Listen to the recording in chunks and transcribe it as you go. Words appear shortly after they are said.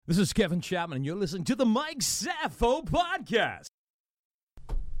This is Kevin Chapman, and you're listening to the Mike Safo podcast.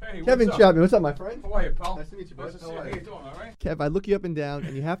 Hey, Kevin Chapman, what's up, my friend? How are you, pal? Nice to meet you, bud. Nice to see you. How you doing, all right? Kev, I look you up and down,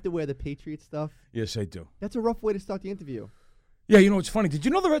 and you have to wear the Patriot stuff. Yes, I do. That's a rough way to start the interview. Yeah, you know what's funny? Did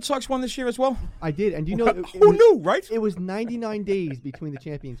you know the Red Sox won this year as well? I did, and you know... Who knew, right? It was 99 days between the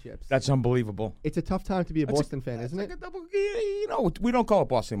championships. That's unbelievable. It's a tough time to be a Boston fan, isn't it? Like you know, we don't call it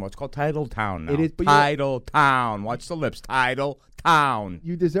Boston anymore. It's called Title Town now. It is, but Title Town. Watch the lips. Title Town.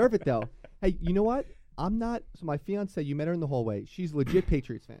 You deserve it, though. Hey, you know what? I'm not... So my fiance, you met her in the hallway. She's a legit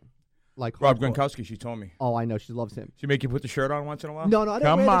Patriots fan. Like Rob hardcore. Gronkowski, she told me. Oh, I know. She loves him. She make you put the shirt on once in a while? No, I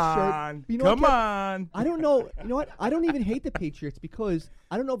don't wear the shirt. On. You know Come what, on. I don't know. You know what? I don't even hate the Patriots because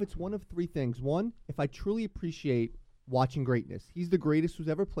I don't know if it's one of three things. One, if I truly appreciate watching greatness. He's the greatest who's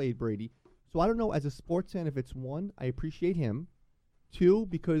ever played, Brady. So I don't know, as a sports fan, if it's one, I appreciate him. Two,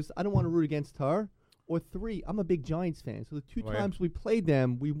 because I don't want to root against her. Or three, I'm a big Giants fan. So the two times we played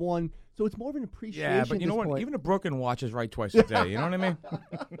them, we won. So it's more of an appreciation. Yeah, but you know what? Point. Even a broken watch is right twice a day. You know what I mean?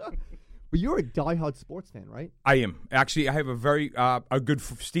 But you're a diehard sports fan, right? I am. Actually, I have a very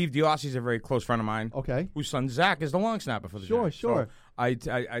Steve Diossi is a very close friend of mine. Okay. Whose son Zach is the long snapper for the Giants. Sure. So I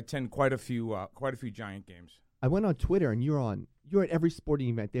attend quite a few Giant games. I went on Twitter, and you're at every sporting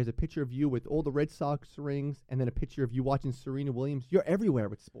event. There's a picture of you with all the Red Sox rings, and then a picture of you watching Serena Williams. You're everywhere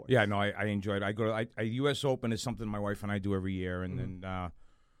with sports. Yeah, no, I enjoy it. I go to a U.S. Open is something my wife and I do every year, and then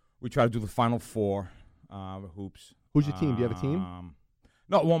we try to do the Final Four hoops. Who's your team? Do you have a team?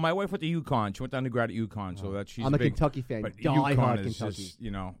 No, well, my wife went to UConn. She went to undergrad at UConn, so that she's I'm a big, Kentucky fan. But Die UConn hard is Kentucky.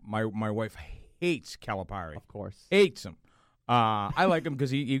 just, my wife hates Calipari. Of course. Hates him. I like him because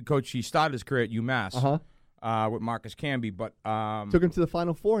he started his career at UMass with Marcus Camby, but took him to the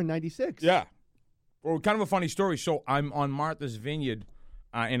Final Four in '96. Yeah. Well, kind of a funny story. So I'm on Martha's Vineyard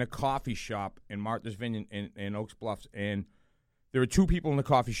in a coffee shop in Martha's Vineyard in Oaks Bluffs, and there were two people in the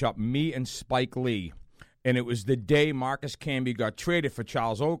coffee shop, me and Spike Lee. And it was the day Marcus Camby got traded for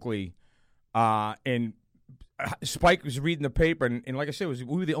Charles Oakley, and Spike was reading the paper, and like I said, we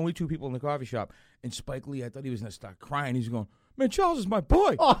were the only two people in the coffee shop. And Spike Lee, I thought he was going to start crying. He's going, "Man, Charles is my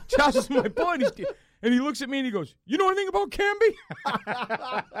boy. Oh. Charles is my boy." And he looks at me and he goes, "You know anything about Camby?"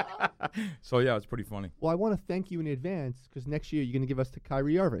 So, yeah, it's pretty funny. Well, I want to thank you in advance because next year you're going to give us to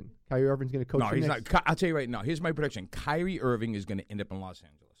Kyrie Irving. Kyrie Irving's going to coach. No, he's not. I'll tell you right now. Here's my prediction: Kyrie Irving is going to end up in Los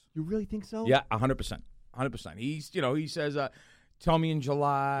Angeles. You really think so? Yeah, 100%. 100%. He says, "Tell me in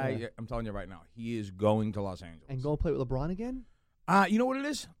July." Yeah. I'm telling you right now, he is going to Los Angeles and go and play with LeBron again. You know what it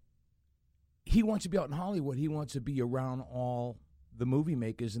is? He wants to be out in Hollywood. He wants to be around all the movie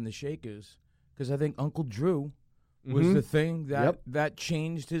makers and the shakers because I think Uncle Drew was the thing that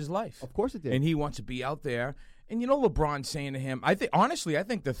changed his life. Of course it did. And he wants to be out there. And LeBron saying to him, I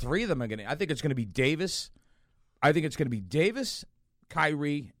think the three of them are going to. I think it's going to be Davis. I think it's going to be Davis,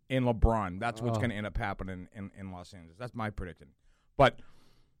 Kyrie, and LeBron. That's what's going to end up happening in Los Angeles. That's my prediction. But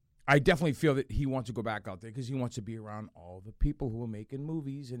I definitely feel that he wants to go back out there because he wants to be around all the people who are making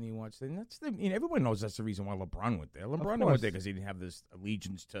movies, and he wants to. And everyone knows that's the reason why LeBron went there. LeBron went there because he didn't have this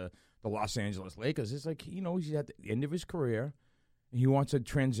allegiance to the Los Angeles Lakers. It's like he's at the end of his career, and he wants to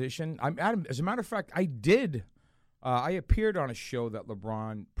transition. As a matter of fact, I appeared on a show that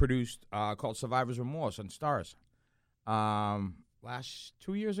LeBron produced called Survivor's Remorse on Stars. Last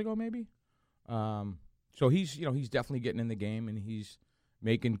 2 years ago, maybe. So he's definitely getting in the game, and he's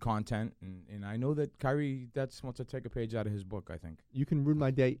making content, and I know that Kyrie wants to take a page out of his book. I think you can ruin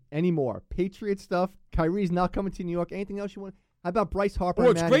my day anymore. Patriot stuff. Kyrie's not coming to New York. Anything else you want? How about Bryce Harper? Oh,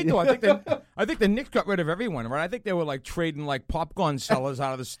 it's great though. I think the Knicks got rid of everyone, right? I think they were like trading like popcorn sellers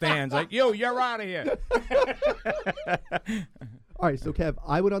out of the stands. Like, yo, you're out of here. All right, so Kev,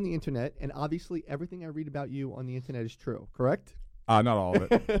 I went on the internet, and obviously everything I read about you on the internet is true. Correct? Not all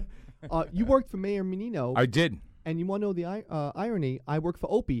of it. You worked for Mayor Menino. I did. And you want to know the irony? I worked for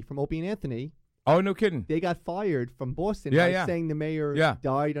Opie from Opie and Anthony. Oh, no kidding. They got fired from Boston saying the mayor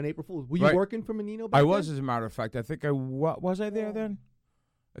died on April Fool's. Were you working for Menino back I was, then? as a matter of fact. I think I was I there then?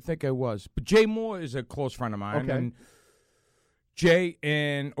 I think I was. But Jay Moore is a close friend of mine. Okay. And Jay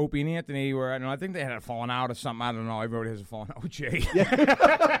and Opie and Anthony were, I think they had a falling out or something. I don't know. Everybody has a falling out with Jay.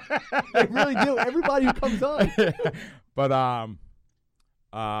 Yeah. They really do. Everybody who comes on. But,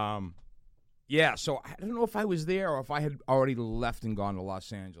 yeah, so I don't know if I was there or if I had already left and gone to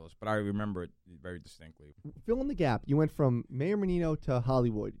Los Angeles, but I remember it very distinctly. Fill in the gap. You went from Mayor Menino to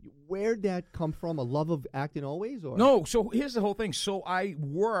Hollywood. Where'd that come from? A love of acting always? Or? No, so here's the whole thing. So I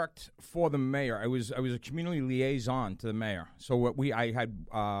worked for the mayor. I was a community liaison to the mayor. So I had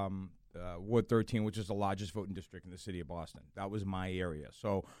Ward 13, which is the largest voting district in the city of Boston. That was my area.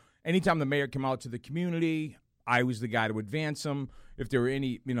 So anytime the mayor came out to the community, I was the guy to advance him. If there were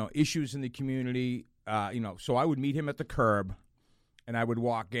any, issues in the community, so I would meet him at the curb, and I would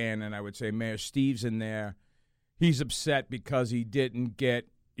walk in, and I would say, Mayor Steve's in there. He's upset because he didn't get,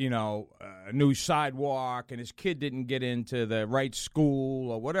 a new sidewalk, and his kid didn't get into the right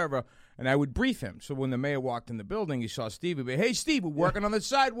school or whatever, and I would brief him. So when the mayor walked in the building, he saw Steve, he'd be, hey, Steve, we're working on the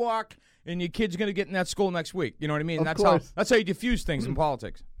sidewalk, and your kid's going to get in that school next week. You know what I mean? Of course. That's how you diffuse things in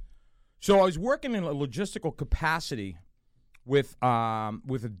politics. So I was working in a logistical capacity with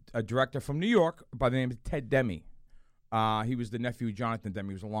a director from New York by the name of Ted Demme. He was the nephew of Jonathan Demme.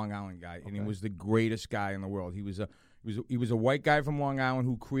 He was a Long Island guy, and he was the greatest guy in the world. He was a white guy from Long Island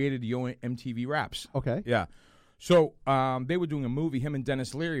who created the MTV Raps. Okay. Yeah. So they were doing a movie. Him and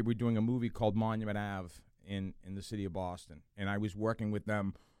Dennis Leary were doing a movie called Monument Ave in the city of Boston, and I was working with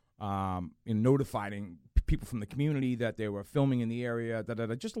them in notifying people from the community that they were filming in the area,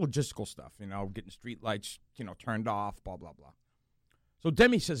 just logistical stuff, getting street lights, turned off, blah, blah, blah. So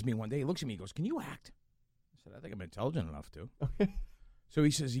Demi says to me one day, he looks at me, he goes, can you act? I said, I think I'm intelligent enough to. Okay. So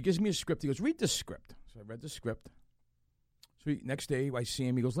he says, he gives me a script. He goes, read this script. So I read the script. So next day I see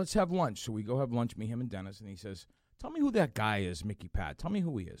him. He goes, let's have lunch. So we go have lunch, me, him, and Dennis. And he says, tell me who that guy is, Mickey Pat. Tell me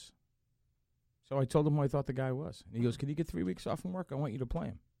who he is. So I told him who I thought the guy was. And he goes, can you get 3 weeks off from work? I want you to play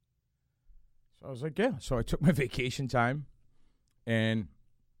him. So I was like, yeah. So I took my vacation time and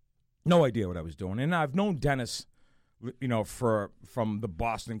no idea what I was doing. And I've known Dennis, from the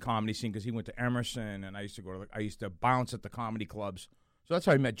Boston comedy scene because he went to Emerson, and I used to bounce at the comedy clubs. So that's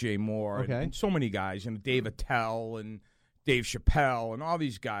how I met Jay Moore and so many guys, Dave Attell and Dave Chappelle and all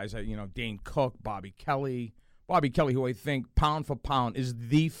these guys, Dane Cook, Bobby Kelly. Bobby Kelly, who I think pound for pound is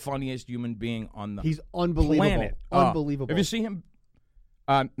the funniest human being on the He's unbelievable. planet. Unbelievable. Have you seen him?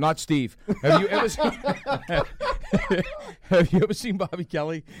 Not Steve. Have you ever seen, have you ever seen Bobby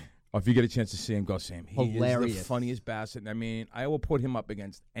Kelly? Oh, if you get a chance to see him, go see him. He Hilarious. is the funniest bastard. I mean, I will put him up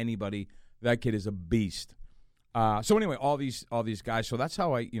against anybody. That kid is a beast. So anyway, all these guys. So that's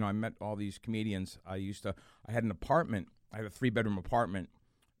how I met all these comedians. I had an apartment. I had a 3-bedroom apartment,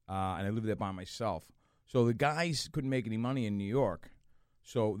 and I lived there by myself. So the guys couldn't make any money in New York,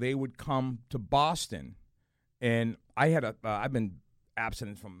 so they would come to Boston, and I've been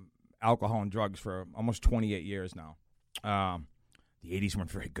abstinent from alcohol and drugs for almost 28 years now. The 80s weren't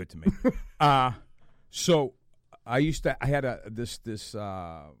very good to me. So I had this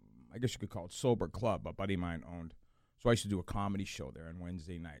I guess you could call it sober club a buddy of mine owned. So I used to do a comedy show there on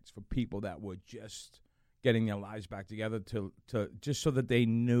Wednesday nights for people that were just getting their lives back together to just so that they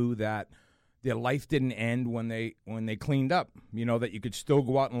knew that their life didn't end when they cleaned up. That you could still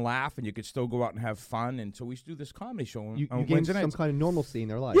go out and laugh and you could still go out and have fun. And so we used to do this comedy show on You Wednesday gained some nights. kind of normalcy in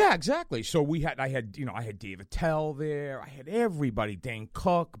their life. Yeah, exactly. So I had Dave Attell there. I had everybody, Dane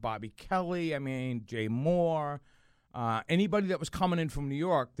Cook, Bobby Kelly, Jay Moore, anybody that was coming in from New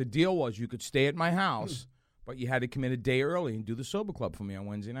York. The deal was you could stay at my house, but you had to come in a day early and do the sober club for me on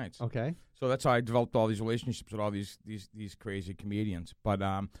Wednesday nights. Okay. So that's how I developed all these relationships with all these crazy comedians. But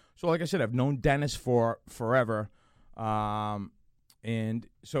so like I said, I've known Dennis for forever. And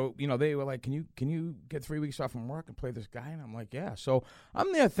so, they were like, can you get 3 weeks off from work and play this guy? And I'm like, yeah. So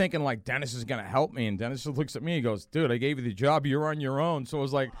I'm there thinking like Dennis is going to help me. And Dennis looks at me and goes, dude, I gave you the job. You're on your own. So it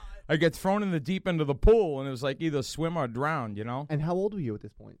was like I get thrown in the deep end of the pool, and it was like either swim or drown, And how old were you at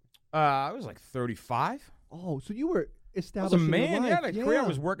this point? I was like 35. Oh, so you were I was established a in your man. life. Yeah, that career. I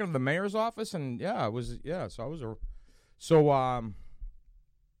was working in the mayor's office, and So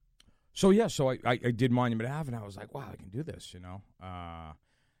I did Monument Ave, and I was like, wow, I can do this,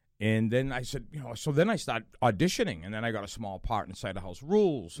 And then I said, so then I started auditioning, and then I got a small part inside the House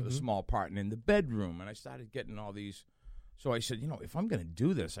Rules, a small part in the bedroom, and I started getting all these. So I said, if I'm going to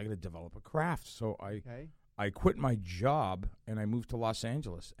do this, I got to develop a craft. So I quit my job, and I moved to Los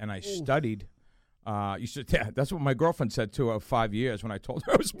Angeles, and I studied. That's what my girlfriend said too. 5 years when I told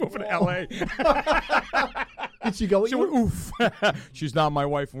her I was moving to L.A. Did she go with She you? went, oof. She's not my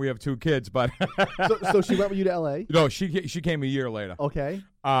wife, and we have 2 kids. But so she went with you to L.A.? No, she came a year later. Okay.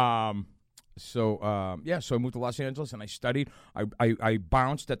 So I moved to Los Angeles, and I studied. I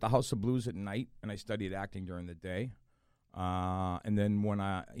bounced at the House of Blues at night, and I studied acting during the day. And then when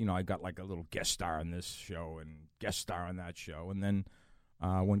I got like a little guest star on this show and guest star on that show, and then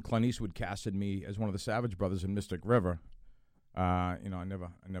when Clint Eastwood casted me as one of the Savage Brothers in Mystic River, I never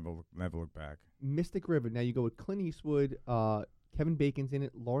looked back. Mystic River. Now you go with Clint Eastwood, Kevin Bacon's in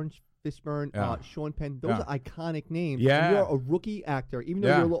it, Lawrence Fishburne, Sean Penn. Those are iconic names. Yeah. And you're a rookie actor, even though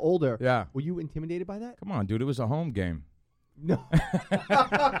you're a little older. Yeah. Were you intimidated by that? Come on, dude. It was a home game. No.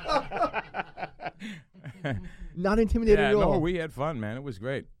 Not intimidated at all. No, we had fun, man. It was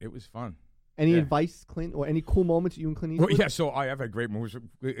great. It was fun. Any Yeah. advice, Clint, or any cool moments you and Clint Well, Eastwood? yeah, so I've had great moments.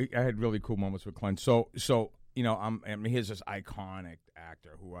 I had really cool moments with Clint. So I mean, here's this iconic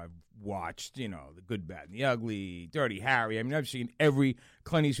actor who I've watched. The Good, Bad, and the Ugly, Dirty Harry. I mean, I've seen every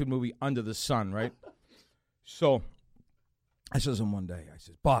Clint Eastwood movie under the sun, right? So I says to him one day, I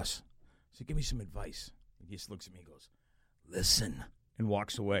says, "Boss," I said, "give me some advice." And he just looks at me and goes, "Listen," and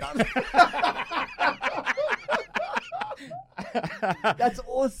walks away. That's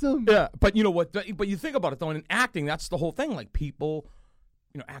awesome. Yeah, but you know what? But you think about it, though, in acting, that's the whole thing. Like, people,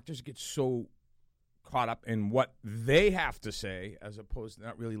 actors get so caught up in what they have to say as opposed to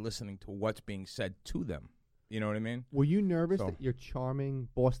not really listening to what's being said to them. You know what I mean? Were you nervous that your charming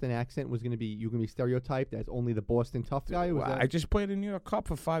Boston accent was going to be stereotyped as only the Boston tough guy? Or was Well, that... I just played in New York Cop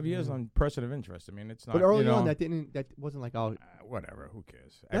for 5 years on Person of Interest. I mean, it's not. But early on, that wasn't like, oh, whatever. Who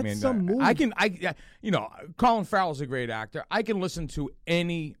cares? That's I mean, some movie. Colin Farrell's a great actor. I can listen to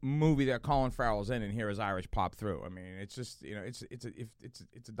any movie that Colin Farrell's in and hear his Irish pop through. I mean, it's just it's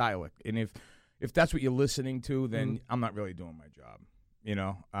a dialect, and if that's what you're listening to, then I'm not really doing my job.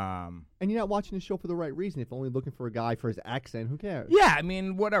 And you're not watching the show for the right reason. If only looking for a guy for his accent, who cares? Yeah, I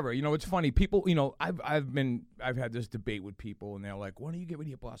mean, whatever. It's funny. People, I've had this debate with people, and they're like, "Why don't you get rid of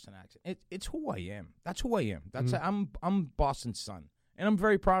your Boston accent?" It's who I am. That's who I am. That's I'm Boston's son, and I'm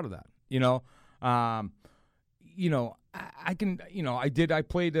very proud of that. I can. I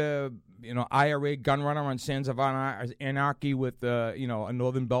played a IRA gun runner on Sands of Anarchy with a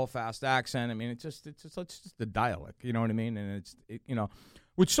Northern Belfast accent. I mean, it's just the dialect. You know what I mean? And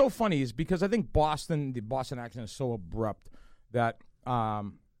what's so funny is because I think the Boston accent is so abrupt that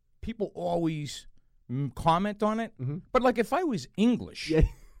people always comment on it. Mm-hmm. But like if I was English,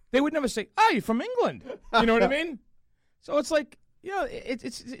 they would never say, "Oh, you're from England." You know what I mean? So it's like,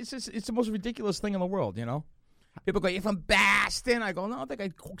 it's the most ridiculous thing in the world. People go, "You're from Boston." I go, "No, I don't think I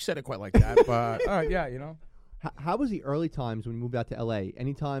said it quite like that." But all right, yeah, How was the early times when you moved out to L.A.?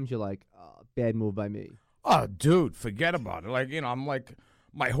 Any times you're like, bad move by me? Oh, dude, forget about it. Like, I'm like,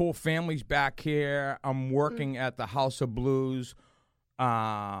 my whole family's back here. I'm working at the House of Blues.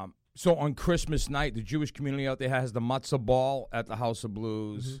 So on Christmas night, the Jewish community out there has the matzah ball at the House of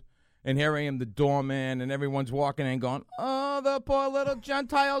Blues. Mm-hmm. And here I am, the doorman, and everyone's walking in going, "Oh, the poor little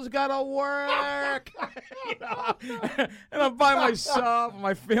Gentile's got to work." And I'm by myself.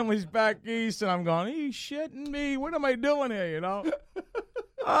 My family's back east, and I'm going, "He's shitting me. What am I doing here,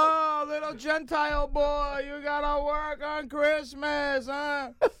 Oh, little Gentile boy, you got to work on Christmas,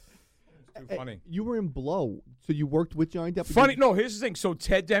 huh? It's too funny. You were in Blow, so you worked with Johnny Depp? Funny. No, here's the thing. So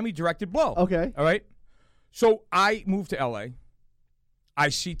Ted Demme directed Blow. Okay. All right? So I moved to L.A., I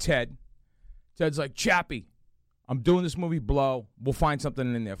see Ted. Ted's like, "Chappie, I'm doing this movie Blow. We'll find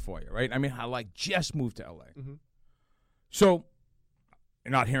something in there for you," right? I mean, I just moved to L.A. Mm-hmm. So,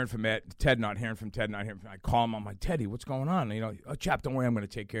 not hearing from Ted, not hearing from Ted, not hearing from I call him. I'm like, "Teddy, what's going on?" "Oh, Chap, don't worry. I'm going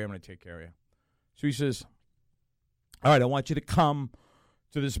to take care of you. So he says, "All right, I want you to come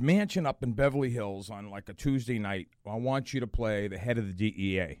to this mansion up in Beverly Hills on like a Tuesday night. I want you to play the head of the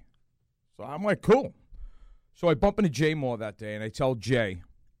DEA." So I'm like, cool. So I bump into Jay Moore that day, and I tell Jay,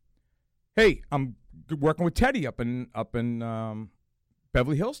 "Hey, I'm working with Teddy up in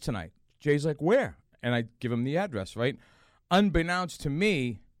Beverly Hills tonight." Jay's like, "Where?" And I give him the address, right? Unbeknownst to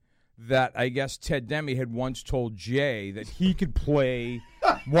me, that I guess Ted Demme had once told Jay that he could play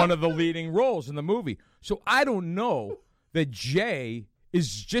one of the leading roles in the movie. So I don't know that Jay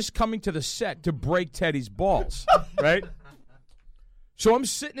is just coming to the set to break Teddy's balls, right? So I'm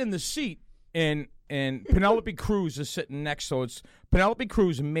sitting in the seat, and Penelope Cruz is sitting next. So it's Penelope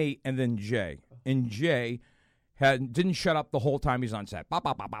Cruz, me, and then Jay. And Jay didn't shut up the whole time he's on set. Bop,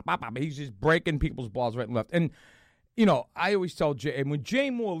 bop, bop, bop, bop, bop. He's just breaking people's balls right and left. And, I always tell Jay, and when Jay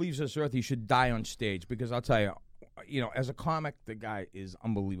Moore leaves this earth, he should die on stage because I'll tell you, as a comic, the guy is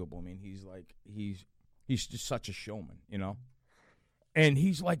unbelievable. I mean, he's just such a showman, And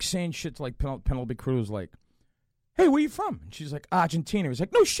he's like saying shit to like Penelope Cruz, like, "Hey, where you from?" And she's like, "Argentina." He's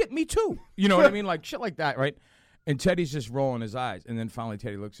like, "No shit, me too." You know what I mean? Like shit like that, right? And Teddy's just rolling his eyes. And then finally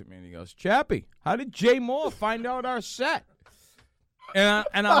Teddy looks at me and he goes, "Chappie, how did Jay Moore find out our set?" And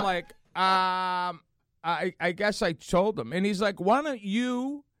I'm like, I guess I told him. And he's like, "Why don't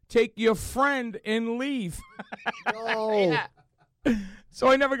you take your friend and leave?" No. Yeah. So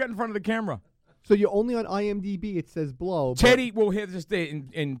I never got in front of the camera. So you're only on IMDb. It says Blow. Teddy, well, here's this day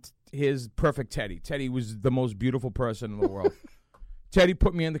in his perfect Teddy. Teddy was the most beautiful person in the world. Teddy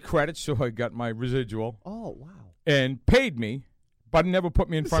put me in the credits, so I got my residual. Oh, wow. And paid me, but never put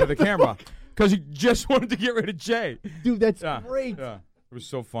me in front of the camera because he just wanted to get rid of Jay. Dude, that's great. Yeah, it was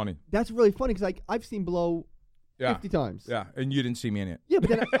so funny. That's really funny because I've seen Blow Yeah. 50 times. Yeah, and you didn't see me in it. Yeah, but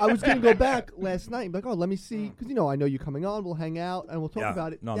then I was going to go back last night and be like, oh, let me see. Because, I know you're coming on. We'll hang out, and we'll talk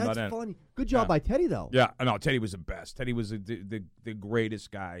about it. No, I'm That's not in. funny. Good job by Teddy, though. Yeah, no, Teddy was the best. Teddy was the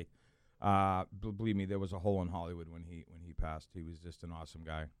greatest guy. Believe me, there was a hole in Hollywood when he passed. He was just an awesome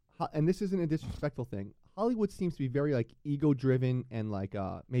guy. And this isn't a disrespectful thing. Hollywood seems to be very, ego-driven and,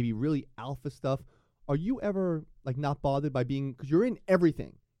 maybe really alpha stuff. Are you ever, not bothered by being – because you're in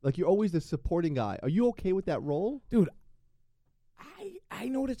everything. You're always the supporting guy. Are you okay with that role? Dude, I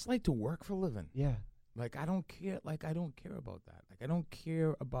know what it's like to work for a living. Yeah. I don't care. I don't care about that. I don't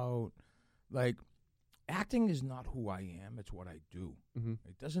care about, acting is not who I am. It's what I do. Mm-hmm.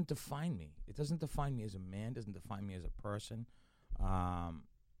 It doesn't define me. It doesn't define me as a man. It doesn't define me as a person. I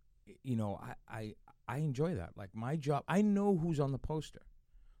enjoy that. My job, I know who's on the poster.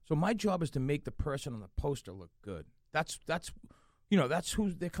 So my job is to make the person on the poster look good. That's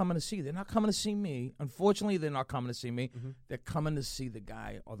who they're coming to see. They're not coming to see me. Unfortunately, they're not coming to see me. Mm-hmm. They're coming to see the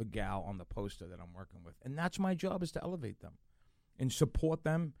guy or the gal on the poster that I'm working with. And that's my job, is to elevate them and support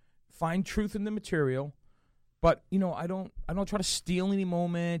them, find truth in the material. But, I don't try to steal any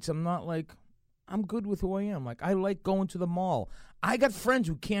moments. I'm not I'm good with who I am. I like going to the mall. I got friends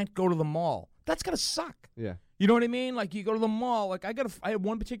who can't go to the mall. That's going to suck. Yeah. You know what I mean? You go to the mall. I have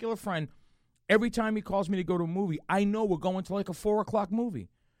one particular friend. Every time he calls me to go to a movie, I know we're going to a 4 o'clock movie.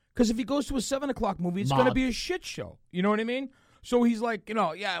 Because if he goes to a 7 o'clock movie, it's going to be a shit show. You know what I mean? So he's like,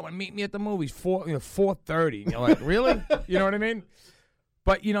 yeah, I want to meet me at the movies 4:30. And you're like, really? You know what I mean?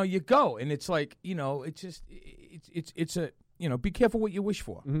 But you go, and it's it's just it's a be careful what you wish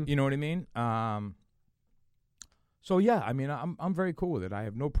for. Mm-hmm. You know what I mean? So yeah, I'm very cool with it. I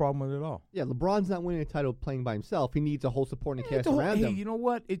have no problem with it at all. Yeah, LeBron's not winning a title playing by himself. He needs a whole supporting cast around him. You know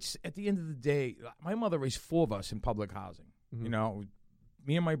what? It's at the end of the day, my mother raised 4 of us in public housing. Mm-hmm.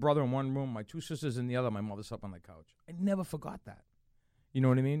 Me and my brother in one room, my 2 sisters in the other. My mother slept on the couch. I never forgot that. You know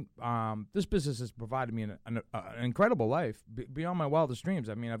what I mean? This business has provided me an incredible life beyond my wildest dreams.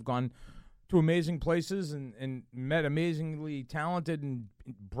 I've gone to amazing places and met amazingly talented and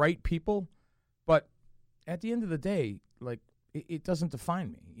bright people, but at the end of the day, it doesn't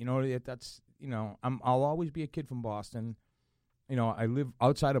define me. I'll always be a kid from Boston. I live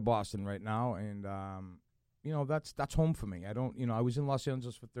outside of Boston right now, and that's home for me. I don't. I was in Los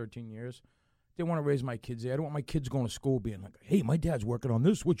Angeles for 13 years. Didn't want to raise my kids there. I don't want my kids going to school being like, "Hey, my dad's working on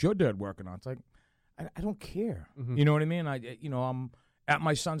this. What's your dad working on?" It's I don't care. Mm-hmm. You know what I mean? I'm at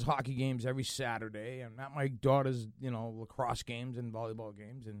my son's hockey games every Saturday. I'm at my daughter's lacrosse games and volleyball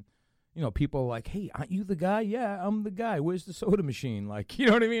games, and people are like, "Hey, aren't you the guy?" Yeah, I'm the guy. Where's the soda machine? You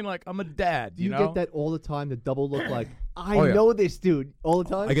know what I mean? I'm a dad. Do you get that all the time? The double look, I know this dude all the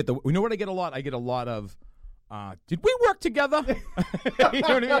time. I get you know what I get a lot? I get a lot of, did we work together? You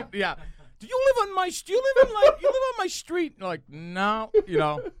know what I mean? Yeah. Do you live on my? Do you live on my street? No,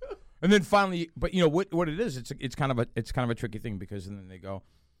 And then finally, but what it is? It's kind of a tricky thing, because then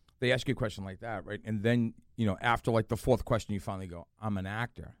they ask you a question like that, right? And then after the 4th question, you finally go, "I'm an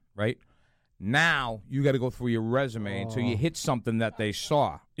actor." Right? Now you got to go through your resume until you hit something that they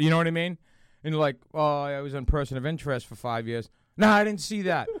saw. You know what I mean? And you're like, "Oh, I was on Person of Interest for 5 years." No, I didn't see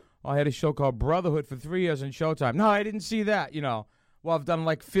that. I had a show called Brotherhood for 3 years on Showtime. No, I didn't see that. Well, I've done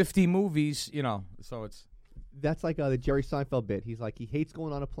 50 movies. So it's that's the Jerry Seinfeld bit. He's he hates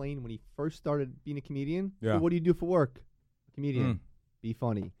going on a plane when he first started being a comedian. Yeah. So what do you do for work? Comedian. Be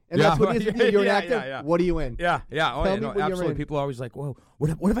funny. And that's what it is with you. You're an actor. Yeah. What are you in? Yeah. Tell me what absolutely. you're in. People are always like, "Whoa, what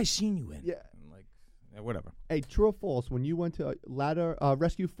have I seen you in?" Yeah. I'm whatever. Hey, true or false? When you went to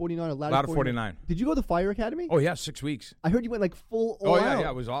Rescue 49 or Ladder 49, did you go to the Fire Academy? Oh yeah, 6 weeks. I heard you went full all out. Yeah,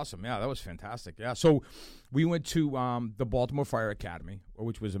 it was awesome. Yeah, that was fantastic. Yeah, so we went to the Baltimore Fire Academy,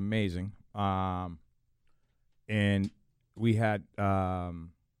 which was amazing. And we had I'll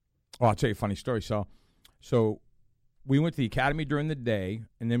tell you a funny story. So we went to the academy during the day,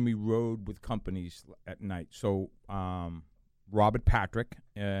 and then we rode with companies at night. So Robert Patrick,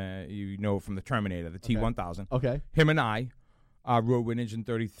 from the Terminator, the T-1000. Okay. Him and I rode with Engine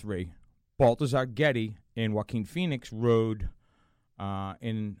 33. Balthazar Getty and Joaquin Phoenix rode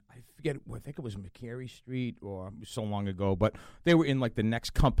in, I think it was McCary Street, or it was so long ago, but they were in the next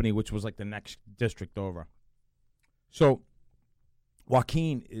company, which was the next district over. So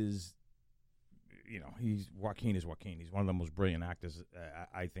Joaquin is, Joaquin is Joaquin. He's one of the most brilliant actors,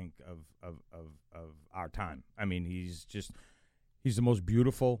 I think, of our time. He's the most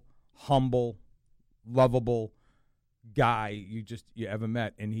beautiful, humble, lovable guy you ever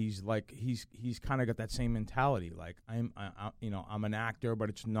met, and he's kind of got that same mentality. I'm an actor, but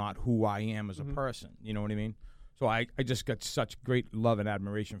it's not who I am as a person. You know what I mean? So I just got such great love and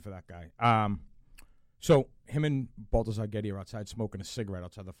admiration for that guy. So him and Baltazar Getty are outside smoking a cigarette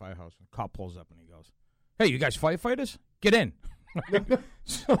outside the firehouse. The cop pulls up and he goes, "Hey, you guys firefighters? Get in."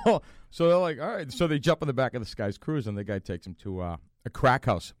 so they're like, all right. So they jump in the back of this guy's cruiser, and the guy takes him to a crack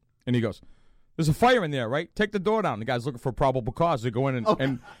house. And he goes, "There's a fire in there, right? Take the door down." The guy's looking for probable cause. They go in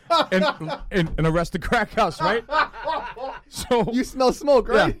and arrest the crack house, right? So You smell smoke,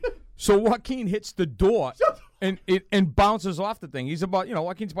 right? yeah. So Joaquin hits the door and bounces off the thing. He's about,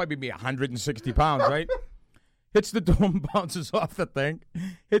 Joaquin's probably maybe 160 pounds, right? Hits the door and bounces off the thing.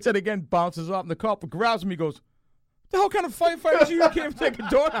 Hits it again, bounces off, and the cop grabs him. He goes, "The hell kind of firefighters you can't take a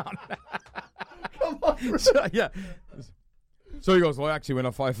door down?" Come on. So, yeah. So he goes, "Well, actually, we're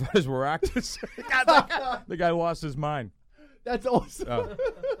not firefighters, we're actors." The guy lost his mind. That's awesome.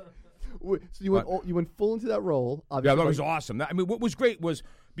 So you went full into that role. Yeah, that was awesome. What was great was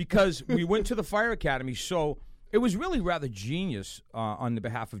because we went to the fire academy, so it was really rather genius on the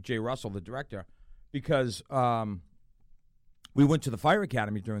behalf of Jay Russell, the director, because we went to the fire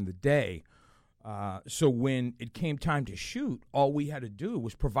academy during the day. So when it came time to shoot, all we had to do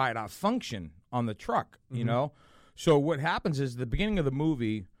was provide our function on the truck, you know? So what happens is the beginning of the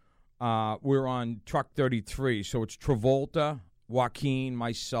movie, we're on truck 33. So it's Travolta, Joaquin,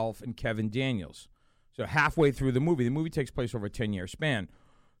 myself, and Kevin Daniels. So halfway through the movie takes place over a 10-year span.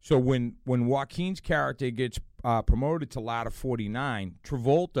 So when Joaquin's character gets promoted to ladder 49,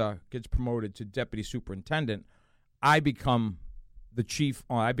 Travolta gets promoted to deputy superintendent. I become the chief.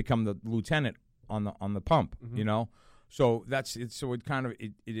 I become the lieutenant on the pump. You know, so that's it. So it kind of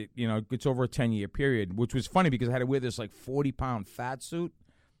it's over a 10-year period, which was funny because I had to wear this like 40-pound fat suit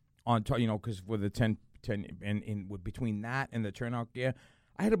on top. Because with the 10 and between that and the turnout gear,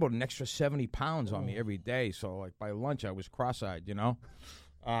 I had about an extra 70 pounds on me every day. So like by lunch, I was cross-eyed.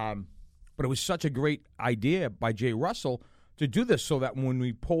 But it was such a great idea by Jay Russell to do this so that when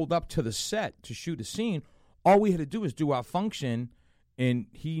we pulled up to the set to shoot a scene, all we had to do was do our function, and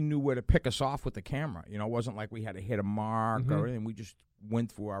he knew where to pick us off with the camera. It wasn't like we had to hit a mark or anything. We just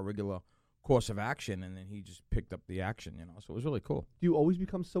went through our regular course of action, and then he just picked up the action, So it was really cool. Do you always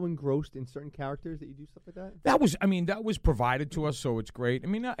become so engrossed in certain characters that you do stuff like that? That was provided to us, so it's great.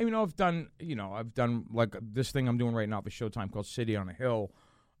 I've done like this thing I'm doing right now for Showtime called City on a Hill.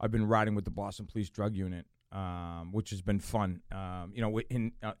 I've been riding with the Boston Police Drug Unit, which has been fun.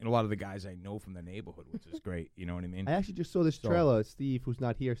 In a lot of the guys I know from the neighborhood, which is great. You know what I mean? I actually just saw this trailer. Steve, who's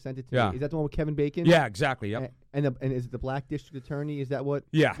not here, sent it to Yeah. me. Is that the one with Kevin Bacon? Yeah, exactly. Yep. And is it the Black District Attorney? Is that what?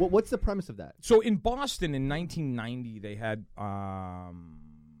 Yeah. What's the premise of that? So in Boston in 1990, they had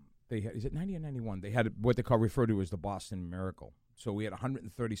is it 90 or 91? They had what they referred to as the Boston Miracle. So we had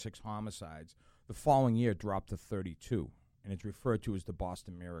 136 homicides. The following year, it dropped to 32. And it's referred to as the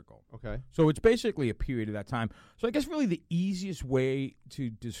Boston Miracle. Okay. So it's basically a period of that time. So I guess really the easiest way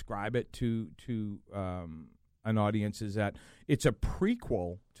to describe it to an audience is that it's a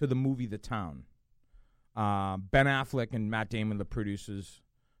prequel to the movie The Town. Ben Affleck and Matt Damon, the producers.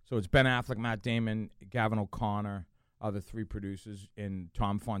 So it's Ben Affleck, Matt Damon, Gavin O'Connor, are the three producers, and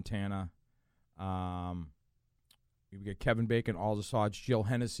Tom Fontana. We get Kevin Bacon, Aldous Hodge, Jill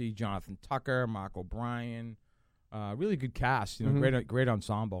Hennessy, Jonathan Tucker, Mark O'Brien. Really good cast, great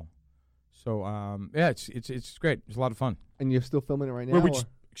ensemble. So it's great. It's a lot of fun. And you're still filming it right now?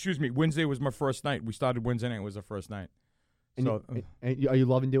 Wednesday was my first night. We started Wednesday night. It was the first night. And so, are you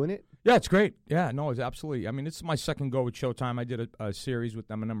loving doing it? Yeah, it's great. Yeah, no, it's absolutely. It's my second go with Showtime. I did a series with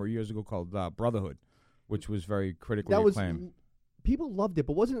them a number of years ago called Brotherhood, which was very critically acclaimed. People loved it,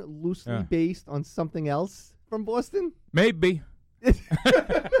 but wasn't it loosely based on something else from Boston? Maybe.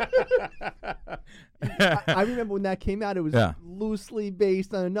 I remember when that came out, it was loosely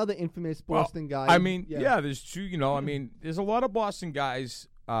based on another infamous Boston guy. There's two, there's a lot of Boston guys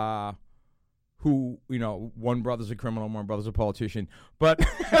who, one brother's a criminal, one brother's a politician. But,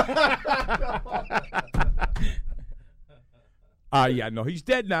 he's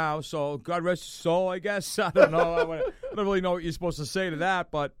dead now, so God rest his soul, I guess. I don't know. I don't really know what you're supposed to say to that,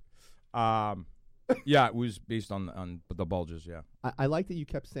 but, it was based on the Bulges, yeah. I like that you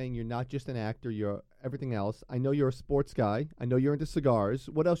kept saying you're not just an actor, you're everything else. I know you're a sports guy. I know you're into cigars.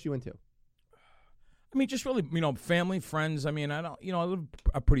 What else you into? Just really, family, friends. I live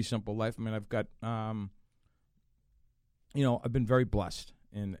a pretty simple life. I've got, I've been very blessed.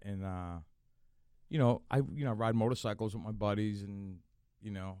 And I ride motorcycles with my buddies and,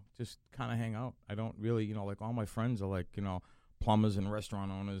 just kind of hang out. I don't really, like all my friends are like, plumbers and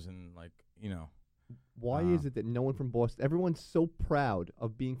restaurant owners and like, Why is it that no one from Boston, everyone's so proud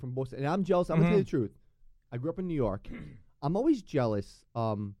of being from Boston? And I'm jealous. I'm going to tell you the truth. I grew up in New York. I'm always jealous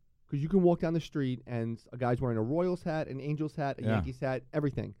because you can walk down the street and a guy's wearing a Royals hat, an Angels hat, a Yankees hat,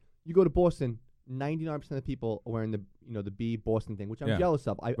 everything. You go to Boston, 99% of the people are wearing the B Boston thing, which I'm Yeah. jealous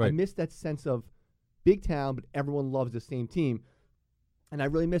of. I Right. miss that sense of big town, but everyone loves the same team. And I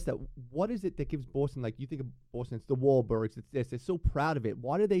really miss that. What is it that gives Boston, like, you think of Boston, it's the Wahlbergs, it's this. They're so proud of it.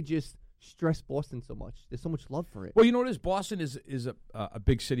 Why do they just stress Boston so much? There's so much love for it. Well, you know what it is? Boston is a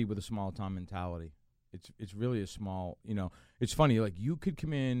big city with a small town mentality. It's really a small, it's funny, like, you could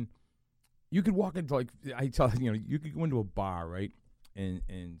come in, you could walk into, like, you could go into a bar, right,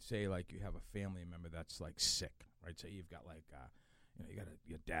 and say, like, you have a family member that's, like, sick, right? Say you've got, like, you got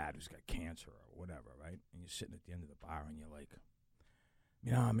your dad who's got cancer or whatever, right? And you're sitting at the end of the bar and you're like,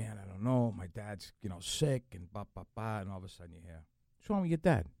 man, I don't know. My dad's, sick and and all of a sudden you hear, what's wrong with your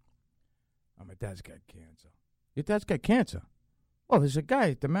dad? Oh, my dad's got cancer. Your dad's got cancer? Oh, there's a guy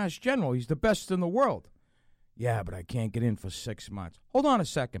at the Mass General. He's the best in the world. Yeah, but I can't get in for 6 months. Hold on a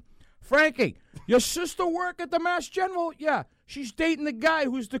second. Frankie, your sister work at the Mass General? Yeah, she's dating the guy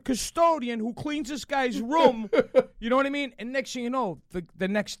who's the custodian who cleans this guy's room. You know what I mean? And next thing you know, the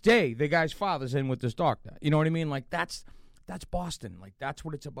next day, the guy's father's in with this doctor. You know what I mean? Like, that's Boston. Like, that's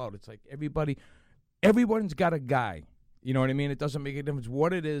what it's about. It's like everyone's got a guy. You know what I mean? It doesn't make a difference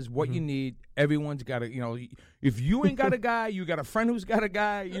what it is, what you need. Everyone's got a, if you ain't got a guy, you got a friend who's got a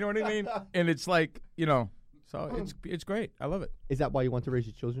guy. You know what I mean? And it's like, so it's great. I love it. Is that why you want to raise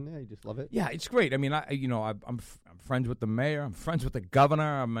your children there? You just love it? Yeah, it's great. I mean, I'm friends with the mayor. I'm friends with the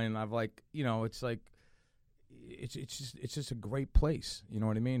governor. I mean, I've like, it's like, it's just a great place. You know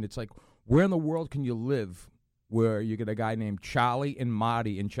what I mean? It's like, where in the world can you live where you get a guy named Charlie and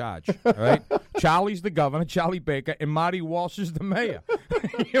Marty in charge, all right? Charlie's the governor, Charlie Baker, and Marty Walsh is the mayor.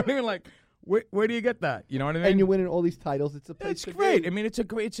 You know what I mean? Like, where do you get that? You know what I mean? And you're winning all these titles. It's a place. It's great. I mean, it's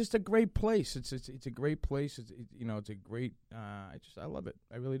just a great place. It's a great place. It's a great. I love it.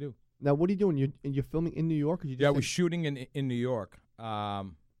 I really do. Now, what are you doing? You're filming in New York? Or you just we're shooting in New York. So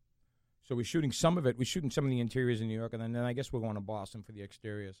we're shooting some of it. We're shooting some of the interiors in New York, and then I guess we're going to Boston for the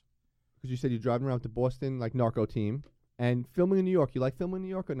exteriors. Because you said you're driving around to Boston, like Narco Team, and filming in New York. You like filming in New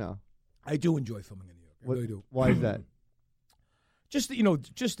York or no? I do enjoy filming in New York. I really do. Why is that?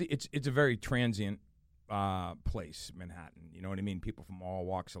 It's a very transient place, Manhattan. You know what I mean? People from all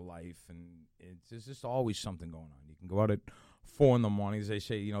walks of life, and there's just always something going on. You can go out at 4 in the morning, as they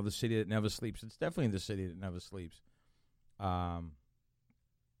say, the city that never sleeps. It's definitely the city that never sleeps.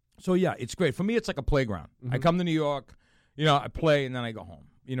 So yeah, it's great. For me, it's like a playground. I come to New York, I play, and then I go home.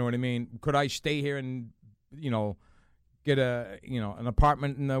 You know what I mean? Could I stay here and, get an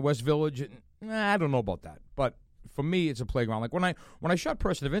apartment in the West Village? I don't know about that. But for me, it's a playground. Like when I shot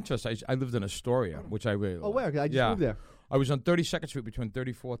Person of Interest, I lived in Astoria, which I really where? I just moved there. I was on 32nd Street between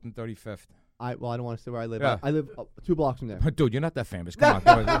 34th and 35th. I don't want to say where I live. Yeah. I live 2 blocks from there. Dude, you're not that famous. Come on.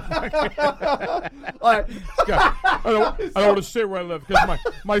 All right. I don't want to say where I live because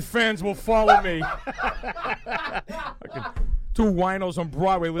my fans will follow me. Two winos on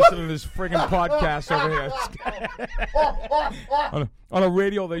Broadway listening to this friggin' podcast over here. on a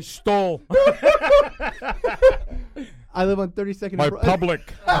radio they stole. I live on 32nd. My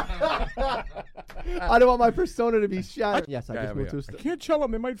public. I don't want my persona to be shattered. Yes, I just moved to a I can't tell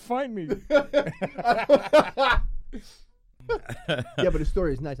them. They might find me. Yeah, but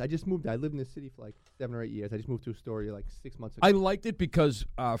Astoria is nice. I just moved. I lived in the city for like 7 or 8 years. I just moved to Astoria like 6 months ago. I liked it because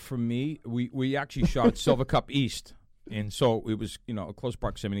for me, we actually shot at Silver Cup East. And so it was, a close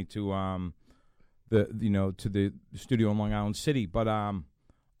proximity to the studio in Long Island City. But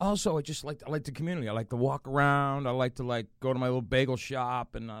also, I like the community. I like to walk around. I like to go to my little bagel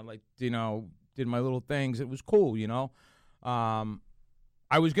shop, and I did my little things. It was cool,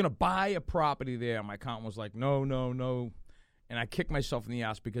 I was gonna buy a property there. My accountant was like, no, and I kicked myself in the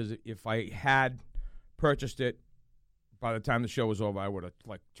ass because if I had purchased it, by the time the show was over, I would have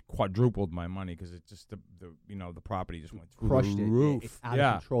quadrupled my money because it just the property just went through crushed the it. roof. It's out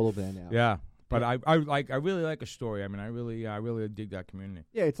of control over there now. Yeah, but I really like Astoria. I mean, I really dig that community.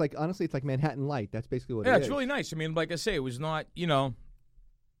 Yeah, it's like honestly, it's like Manhattan Light. That's basically what it is. Yeah, it's really nice. I mean, like I say, it was not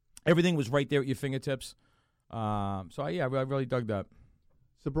everything was right there at your fingertips. I really dug that.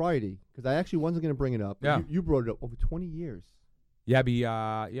 Sobriety, because I actually wasn't going to bring it up. Yeah, you brought it up over 20 years. Yeah,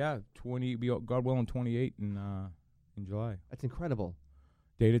 20. Be God willing, 28 in July. That's incredible.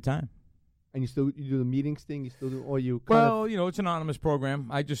 Day at a time. And you do the meetings thing. You still do, or you? It's an anonymous program.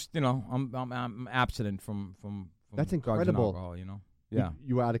 I just, I'm abstinent from That's drugs and incredible. alcohol. Yeah.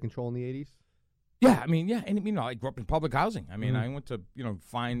 You were out of control in the 80s. Yeah, I mean, and I grew up in public housing. I mean, I went to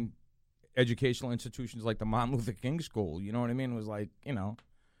fine educational institutions like the Martin Luther King School. You know what I mean? It was like,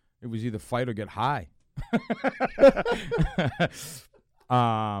 it was either fight or get high.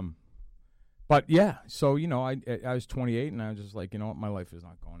 But yeah, so I was 28, and I was just like, my life is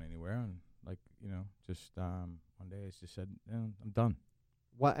not going anywhere, and just one day I just said, I'm done.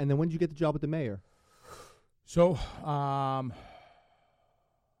 What? And then when did you get the job with the mayor? So,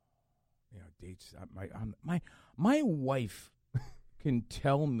 dates. My wife can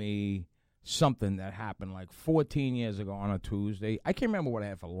tell me something that happened like 14 years ago on a Tuesday. I can't remember what I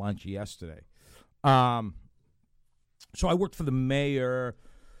had for lunch yesterday. So I worked for the mayor.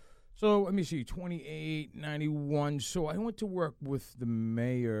 So let me see, 28, 91. So I went to work with the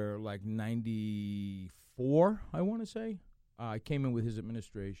mayor like 94, I want to say. I came in with his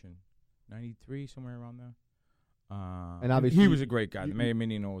administration, 93, somewhere around there. And obviously he was a great guy. The mayor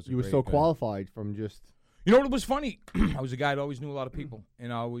Menino was a great guy. You were so qualified from just... You know what was funny? I was a guy that always knew a lot of people.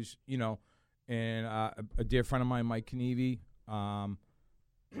 And I was, and a dear friend of mine, Mike Knievi,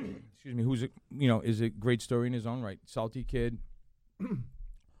 excuse me, who's is a great story in his own right. Salty kid,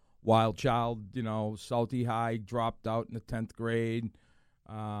 wild child, Salty High, dropped out in the 10th grade,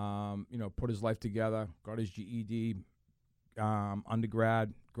 put his life together, got his GED,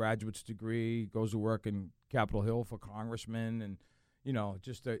 undergrad, graduate's degree, goes to work in Capitol Hill for congressman, and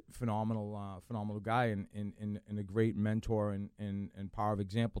just a phenomenal guy and a great mentor and power of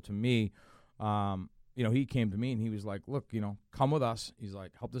example to me. He came to me and he was like, look, come with us. He's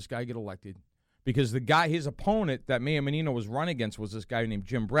like, help this guy get elected. Because the guy, his opponent that Mayor Menino was running against was this guy named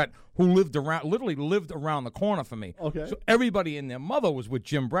Jim Brett, who literally lived around the corner from me. Okay. So everybody and their mother was with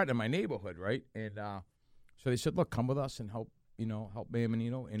Jim Brett in my neighborhood, right? And so they said, look, come with us and help Mayor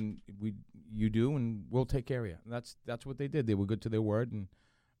Menino, and you do, and we'll take care of you. And that's what they did. They were good to their word, and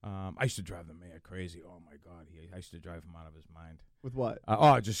I used to drive the mayor crazy. Oh my God, I used to drive him out of his mind. With what?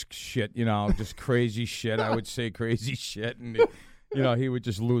 Just shit, just crazy shit. I would say crazy shit, and he would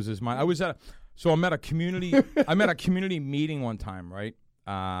just lose his mind. I'm at a community meeting one time, right?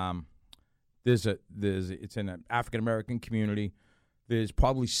 It's in an African American community. There's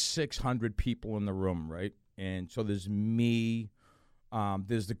probably 600 people in the room, right? And so there's me,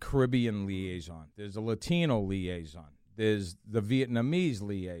 there's the Caribbean liaison, there's the Latino liaison, there's the Vietnamese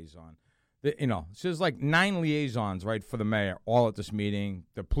liaison. So there's like 9 liaisons, right, for the mayor, all at this meeting.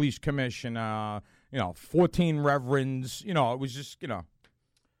 The police commissioner, 14 reverends, it was just,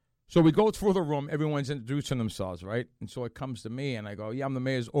 So we go through the room, everyone's introducing themselves, right? And so it comes to me, and I go, yeah, I'm the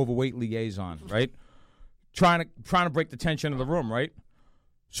mayor's overweight liaison, right? trying to break the tension of the room, right?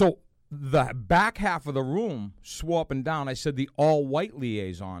 So the back half of the room swore up and down. I said the all-white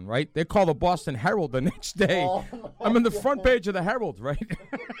liaison, right? They call the Boston Herald the next day. I'm in the front page of the Herald, right?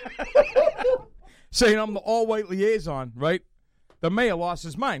 Saying I'm the all-white liaison, right? The mayor lost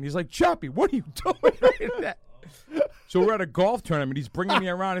his mind. He's like, Chappie, what are you doing? So we're at a golf tournament. He's bringing me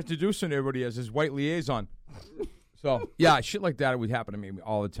around, introducing everybody as his white liaison. So, yeah, shit like that would happen to me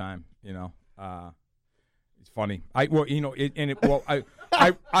all the time, It's funny.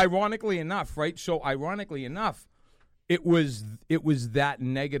 Ironically enough, right? So ironically enough, it was that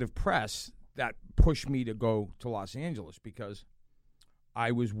negative press that pushed me to go to Los Angeles because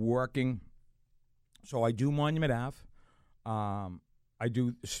I was working. So I do Monument Ave. I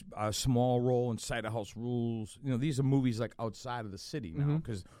do a small role in Cider House Rules. These are movies like outside of the city now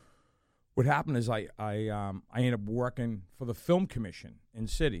because what happened is I ended up working for the Film Commission in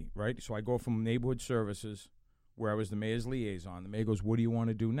city, right? So I go from neighborhood services where I was the mayor's liaison. The mayor goes, "What do you want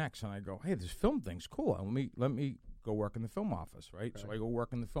to do next?" And I go, "Hey, this film thing's cool. Let me go work in the film office, right?" Okay. So I go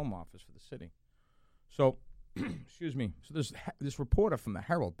work in the film office for the city. So, excuse me. So there's this reporter from the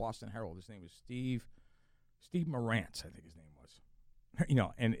Herald, Boston Herald. His name was Steve Morantz, I think his name was.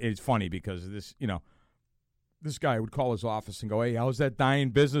 And it's funny because this guy would call his office and go, "Hey, how's that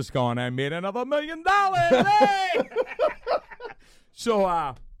dying business going? I made another $1 million. Hey!"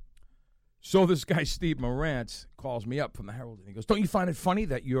 So this guy, Steve Morantz, calls me up from the Herald, and he goes, "Don't you find it funny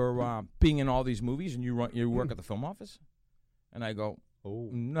that you're being in all these movies and you work at the film office?" And I go, "Oh,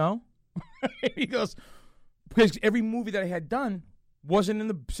 no." He goes, "Because every movie that I had done wasn't in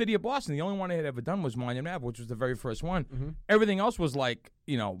the city of Boston. The only one I had ever done was Monument Ave, which was the very first one. Mm-hmm. Everything else was like,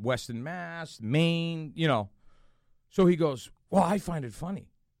 Western Mass, Maine, So he goes, "Well, I find it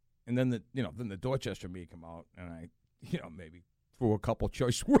funny." And then the Dorchester me come out, and I, maybe threw a couple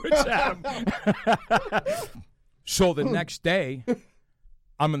choice words at him. So the next day,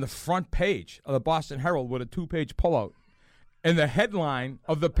 I'm in the front page of the Boston Herald with a 2-page pullout. And the headline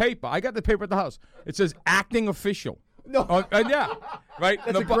of the paper, I got the paper at the house, it says acting official. No. Yeah, right.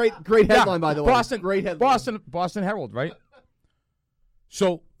 That's a great headline, by the way. Great headline. Boston Herald, right?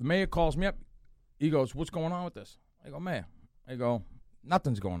 So the mayor calls me up. He goes, "What's going on with this?" I go, "Mayor." I go,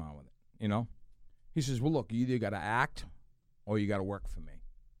 "Nothing's going on with it." He says, "Well, look, you either got to act or you got to work for me."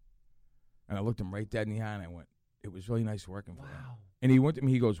 And I looked him right dead in the eye, and I went, "You got to act or you got to work for me." it was really nice working for him. Wow. And he went to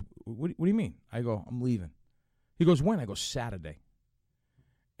me. He goes, what do you mean? I go, I'm leaving. He goes, when? I go, Saturday.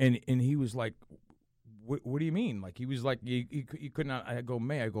 And he was like, what do you mean? Like, he was like, you could not. I go,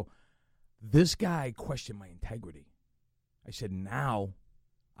 May. I go, this guy questioned my integrity. I said, now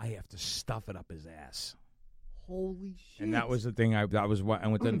I have to stuff it up his ass. Holy shit! And that was the thing. That was what I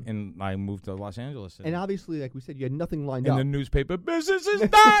went to, and I moved to Los Angeles. And obviously, like we said, you had nothing lined in up. the newspaper, business is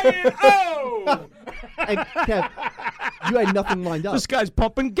dying. Oh! And Kev, you had nothing lined up. This guy's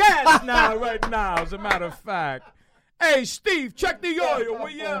pumping gas now, right now. As a matter of fact, hey Steve, check the oil, will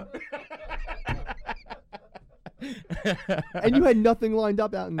you? And you had nothing lined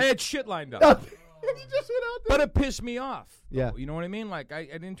up out in. I had shit lined up. And you just went out there. But it pissed me off. Yeah. You know what I mean? Like, I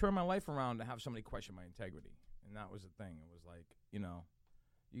didn't turn my life around to have somebody question my integrity. And that was the thing. It was like,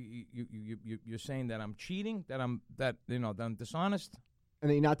 you're saying that I'm cheating, that I'm dishonest. And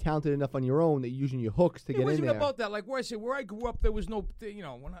then you're not talented enough on your own that you're using your hooks to get in there. It wasn't about that. Like, where I grew up, there was no,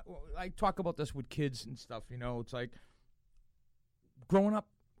 when I talk about this with kids and stuff, it's like, growing up,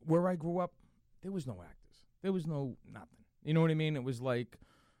 where I grew up, there was no actors. There was no nothing. You know what I mean? It was like,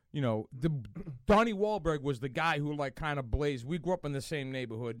 the Donnie Wahlberg was the guy who like kind of blazed. We grew up in the same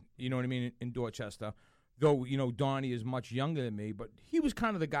neighborhood, you know what I mean, in Dorchester. Though, Donnie is much younger than me, but he was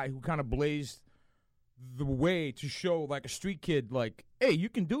kind of the guy who kind of blazed the way to show like a street kid like, hey, you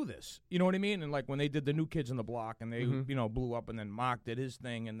can do this. You know what I mean? And like when they did the New Kids on the Block and they, blew up, and then Mark did his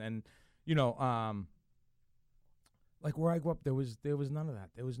thing, and then, like where I grew up, there was none of that.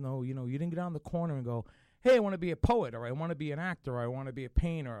 There was no, you didn't get down the corner and go, hey, I want to be a poet, or I want to be an actor, or I want to be a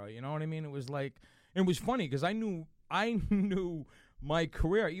painter, or, you know what I mean? It was like, it was funny because I knew my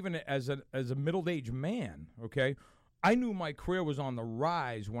career, even as a middle-aged man, okay? I knew my career was on the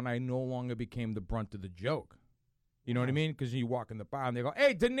rise when I no longer became the brunt of the joke. You know what I mean? Because you walk in the bar and they go,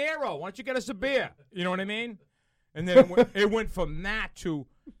 hey, De Niro, why don't you get us a beer? You know what I mean? And then it went from that to,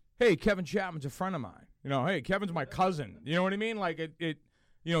 hey, Kevin Chapman's a friend of mine. Hey, Kevin's my cousin. You know what I mean? Like it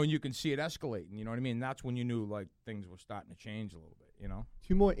and you can see it escalating. You know what I mean? That's when you knew like things were starting to change a little bit.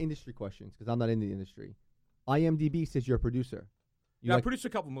 2 more industry questions because I'm not in the industry. IMDb says you're a producer. I produced a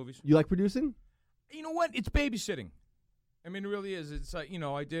couple movies. You like producing? You know what? It's babysitting. I mean, it really is. It's I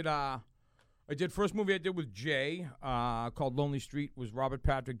did first movie I did with Jay called Lonely Street was Robert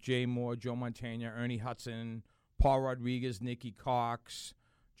Patrick, Jay Moore, Joe Mantegna, Ernie Hudson, Paul Rodriguez, Nikki Cox,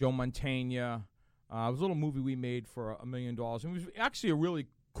 Joe Mantegna. It was a little movie we made for $1 million. It was actually a really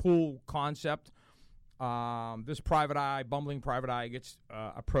cool concept. This bumbling private eye gets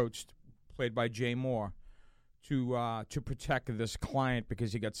approached, played by Jay Moore, to protect this client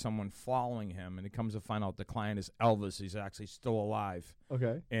because he got someone following him, and it comes to find out the client is Elvis. He's actually still alive.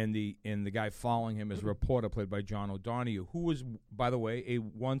 Okay. And the guy following him is a reporter played by John O'Donohue, who was, by the way,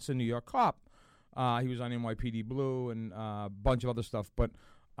 once a New York cop. He was on NYPD Blue and a bunch of other stuff, but.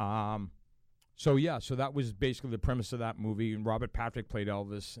 So that was basically the premise of that movie, and Robert Patrick played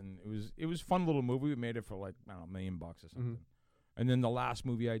Elvis, and it was a fun little movie. We made it for like $1 million or something. Mm-hmm. And then the last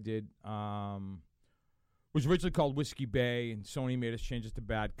movie I did was originally called Whiskey Bay, and Sony made us change it to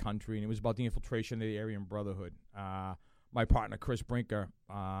Bad Country, and it was about the infiltration of the Aryan Brotherhood. My partner Chris Brinker,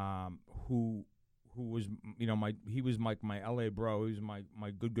 who was my LA bro, he was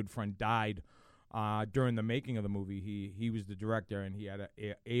my good friend, died. During the making of the movie, he was the director, and he had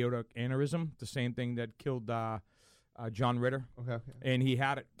an aortic aneurysm, the same thing that killed John Ritter. Okay. And he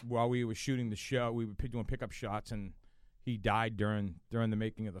had it while we were shooting the show. We were doing pickup shots, and he died during the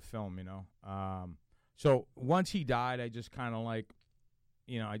making of the film. So once he died, I just kind of lost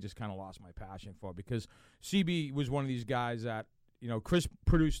my passion for it because CB was one of these guys that Chris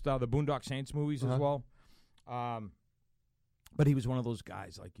produced the Boondock Saints movies as well. But he was one of those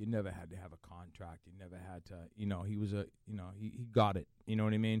guys, like, you never had to have a contract. You never had to, he was he got it. You know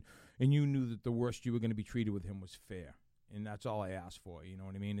what I mean? And you knew that the worst you were going to be treated with him was fair. And that's all I asked for. You know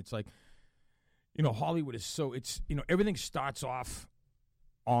what I mean? It's like, Hollywood is everything starts off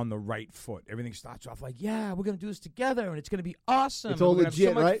on the right foot. Everything starts off like, yeah, we're going to do this together, and it's going to be awesome. It's all legit, have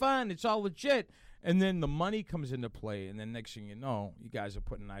so much right? fun. It's all legit. And then the money comes into play, and then next thing you know, you guys are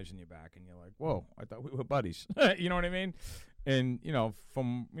putting knives in your back, and you're like, whoa, I thought we were buddies. You know what I mean? And,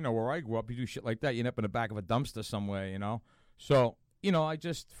 from, where I grew up, you do shit like that, you end up in the back of a dumpster somewhere, So, I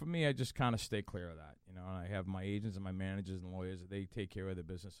just kind of stay clear of that, and I have my agents and my managers and lawyers. They take care of the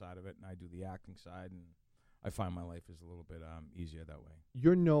business side of it, and I do the acting side, and I find my life is a little bit easier that way.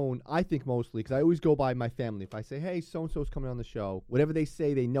 You're known, I think, mostly, because I always go by my family. If I say, hey, so-and-so's coming on the show, whatever they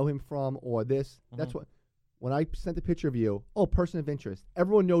say they know him from or this, that's what, when I sent a picture of you, person of interest,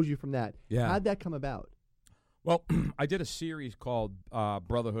 everyone knows you from that. Yeah. How'd that come about? Well, I did a series called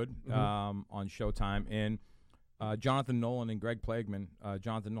Brotherhood on Showtime, and Jonathan Nolan and Greg Plagman.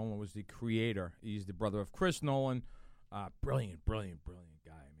 Jonathan Nolan was the creator. He's the brother of Chris Nolan. Brilliant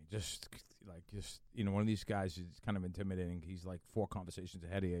guy. I mean, just one of these guys is kind of intimidating. He's like 4 conversations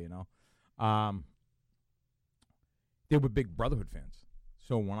ahead of you, They were big Brotherhood fans.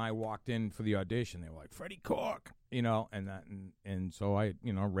 So when I walked in for the audition, they were like, Freddie Cork, and so I,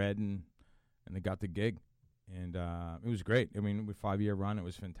 read and they got the gig. And it was great. I mean, with 5-year run, it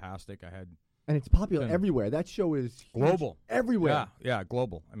was fantastic. And it's popular everywhere. That show is huge global everywhere. Yeah,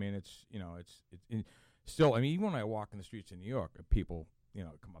 global. I mean, it's still. I mean, even when I walk in the streets in New York, people,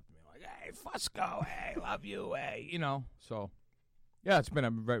 come up to me like, "Hey, Fusco, hey, love you, hey," So, yeah,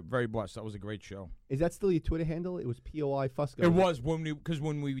 I'm very, very blessed. That was a great show. Is that still your Twitter handle? It was POI Fusco. It was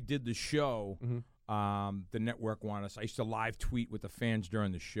when we did the show. Mm-hmm. The network wanted us. I used to live tweet with the fans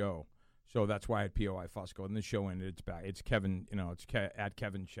during the show. So that's why I had POI Fusco. And the show ended. It's back. It's Kevin, at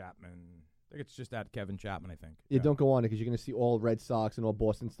Kevin Chapman. I think it's just at Kevin Chapman, I think. Yeah, don't go on it because you're going to see all Red Sox and all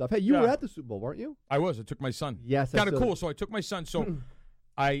Boston stuff. Hey, you were at the Super Bowl, weren't you? I was. I took my son. Yes. Kind of cool. So I took my son. So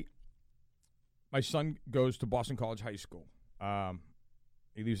my son goes to Boston College High School.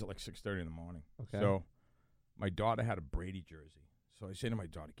 He leaves at like 6:30 in the morning. Okay. So my daughter had a Brady jersey. So I say to my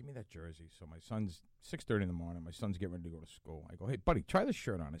daughter, give me that jersey. So my son's 6:30 in the morning. My son's getting ready to go to school. I go, hey, buddy, try this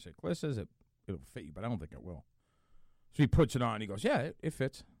shirt on. I said, Claire says it'll fit you, but I don't think it will. So he puts it on. He goes, yeah, it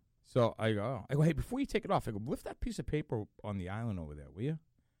fits. So I go, hey, before you take it off, I go, lift that piece of paper on the island over there, will you?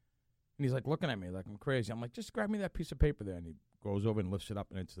 And he's like looking at me like I'm crazy. I'm like, just grab me that piece of paper there. And he goes over and lifts it up,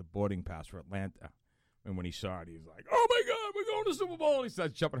 and it's the boarding pass for Atlanta. And when he saw it, he was like, oh, my God, we're going to the Super Bowl. And he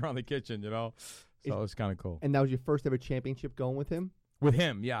starts jumping around the kitchen, So it was kind of cool. And that was your first ever championship going with him? With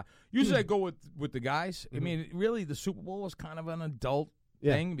him, yeah. Usually I go with the guys. Mm-hmm. I mean, really, the Super Bowl was kind of an adult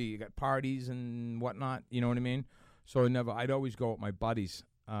thing. You got parties and whatnot, you know what I mean? So I'd always go with my buddies.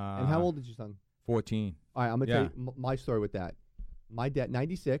 And how old is your son? 14. All right, I'm going to tell you my story with that. My dad,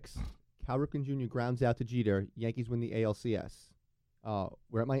 96, Cal Ripken Jr. grounds out to Jeter. Yankees win the ALCS.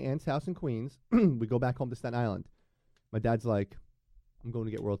 We're at my aunt's house in Queens. We go back home to Staten Island. My dad's like, I'm going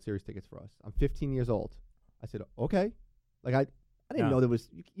to get World Series tickets for us. I'm 15 years old. I said, okay. Like, I didn't know there was,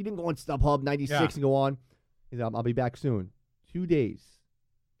 you didn't go on StubHub 96 and go on. He said, I'll be back soon. 2 days.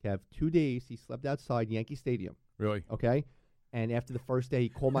 Kev, 2 days. He slept outside Yankee Stadium. Really? Okay. And after the first day, he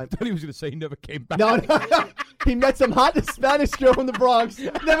called my... I thought he was going to say he never came back. No. He met some hot Spanish girl from the Bronx.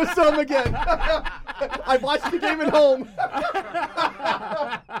 Never saw him again. I watched the game at home.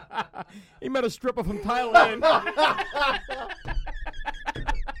 He met a stripper from Thailand.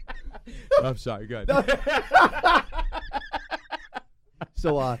 I'm sorry. Go ahead.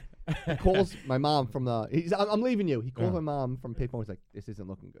 So he calls my mom from the... I'm leaving you. He calls my mom from payphone. He's like, this isn't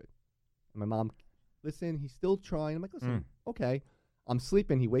looking good. And my mom... Listen, he's still trying. I'm like, listen, okay. I'm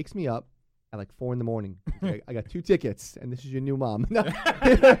sleeping. He wakes me up at like 4 in the morning. Like, I got 2 tickets, and this is your new mom.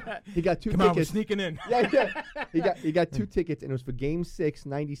 He got 2 Come tickets. on, we're sneaking in. Yeah. He got 2 tickets, and it was for Game 6,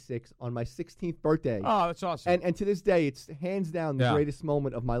 96, on my 16th birthday. Oh, that's awesome. And to this day, it's hands down the greatest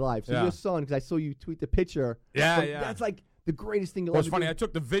moment of my life. So your son, because I saw you tweet the picture. Yeah. That's like the greatest thing you'll ever do. It was funny. I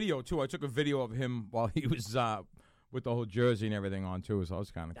took the video, too. I took a video of him while he was with the whole jersey and everything on, too. So that was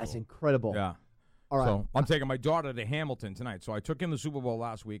kind of cool. That's incredible. Yeah. All right. So I'm taking my daughter to Hamilton tonight. So I took in the Super Bowl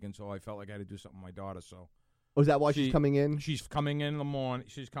last week, and so I felt like I had to do something with my daughter. So is that why she's coming in? She's coming in the morning.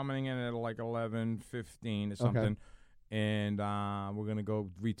 She's coming in at like 11:15 or something, and we're gonna go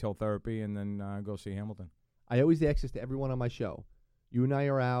retail therapy and then go see Hamilton. I always ask this to everyone on my show. You and I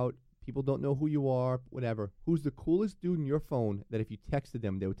are out. People don't know who you are. Whatever. Who's the coolest dude in your phone that if you texted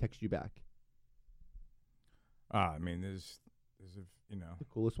them, they would text you back? I mean, there's the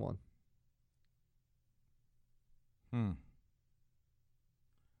coolest one.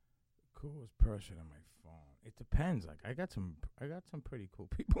 Coolest person on my phone. It depends. Like I got some pretty cool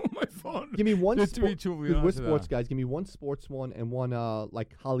people on my phone. Give me one. We're sports guys. Give me one sports one and one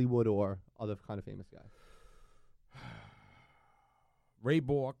like Hollywood or other kind of famous guy. Ray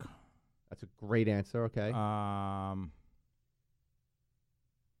Bork. That's a great answer. Okay.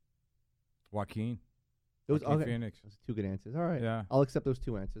 Joaquin. Joaquin Phoenix. Those are 2 good answers. All right. Yeah. I'll accept those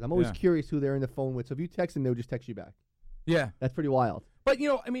 2 answers. I'm always curious who they're in the phone with. So if you text them, they'll just text you back. Yeah. That's pretty wild. But,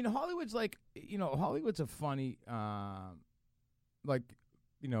 I mean, Hollywood's like, Hollywood's a funny, Hollywood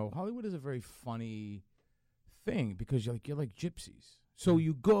is a very funny thing because you're like gypsies. So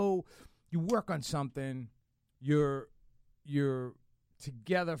you work on something, you're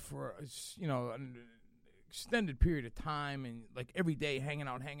together for, an extended period of time and like every day hanging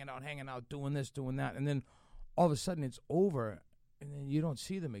out, doing this, doing that. And then all of a sudden it's over and then you don't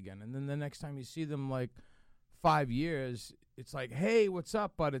see them again. And then the next time you see them like 5 years, it's like, hey, what's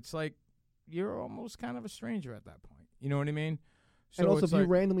up? But it's like, you're almost kind of a stranger at that point. You know what I mean? So And also, if it's you like,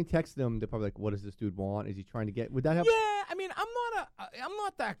 randomly text them, they're probably like, "What does this dude want? Is he trying to get?" Would that help? yeah, I mean, I'm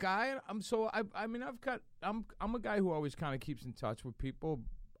not that guy. I'm a guy who always kind of keeps in touch with people,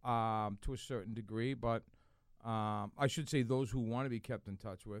 to a certain degree, but I should say those who want to be kept in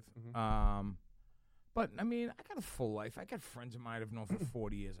touch with. But I mean, I got a full life. I got friends of mine I've known for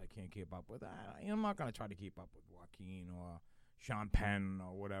 40 years. I can't keep up with. I'm not gonna try to keep up with Joaquin or Sean Penn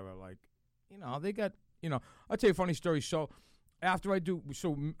or whatever. Like, they got. I'll tell you a funny story. So after I do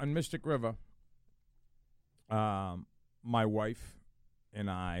on Mystic River, my wife and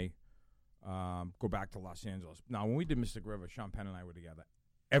I go back to Los Angeles. Now, when we did Mystic River, Sean Penn and I were together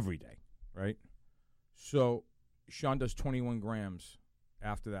every day, right? So Sean does 21 grams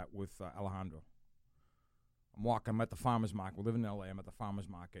after that with Alejandro. I'm at the farmer's market. We live in L.A. I'm at the farmer's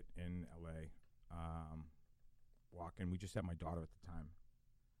market in L.A. Walking. We just had my daughter at the time.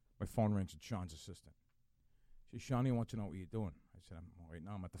 My phone rings. It's Sean's assistant. She says, Shawnee, I want to know what you're doing. I said, right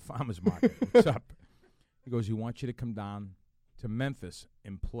now I'm at the farmer's market. What's up? He goes, he wants you to come down to Memphis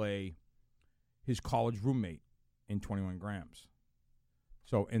and play his college roommate in 21 grams.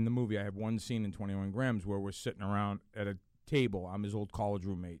 So in the movie, I have one scene in 21 grams where we're sitting around at a table. I'm his old college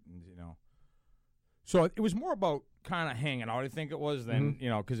roommate, and So it was more about kind of hanging out, I think it was, than,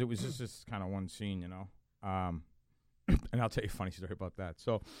 because it was just this kind of one scene, And I'll tell you a funny story about that.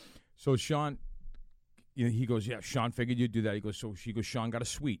 So Sean, he goes, yeah, Sean figured you'd do that. He goes, she goes, Sean got a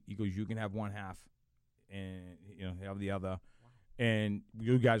suite. He goes, you can have one half, and have the other, and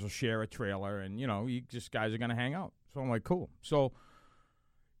you guys will share a trailer, and you just guys are gonna hang out. So I'm like, cool. So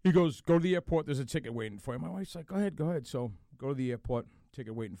he goes, go to the airport. There's a ticket waiting for you. My wife's like, go ahead. So go to the airport.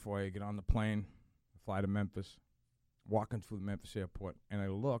 Ticket waiting for you. Get on the plane. Fly to Memphis. Walking through the Memphis airport, and I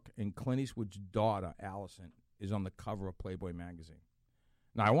look, and Clint Eastwood's daughter, Allison, is on the cover of Playboy magazine.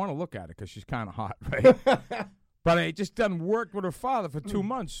 Now, I want to look at it because she's kind of hot, right? But I just done worked with her father for 2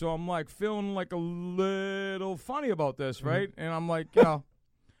 months, so I'm like feeling like a little funny about this, right? And I'm like,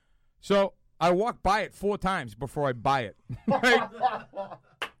 So I walk by it 4 times before I buy it, right?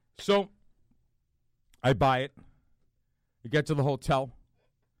 So I buy it. I get to the hotel,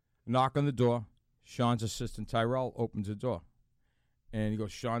 knock on the door. Sean's assistant, Tyrell, opens the door. And he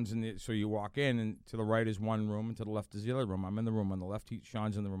goes, Sean's in the... So you walk in, and to the right is one room, and to the left is the other room. I'm in the room on the left.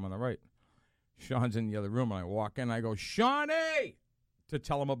 Sean's in the room on the right. Sean's in the other room, and I walk in, and I go, Shawnee! To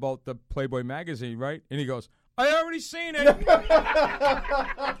tell him about the Playboy magazine, right? And he goes, I already seen it!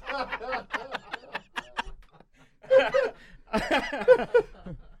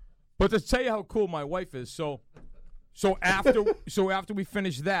 But to tell you how cool my wife is, so after we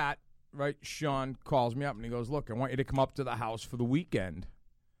finish that, right, Sean calls me up and he goes, look, I want you to come up to the house for the weekend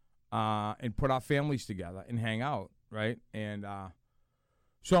and put our families together and hang out, right? And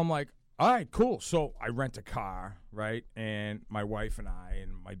so I'm like, all right, cool. So I rent a car, right? And my wife and I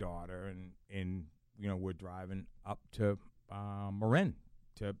and my daughter and we're driving up to Marin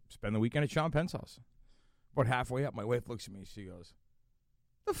to spend the weekend at Sean Penn's house. About halfway up, my wife looks at me. She goes,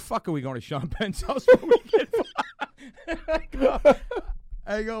 the fuck are we going to Sean Penn's house for the weekend?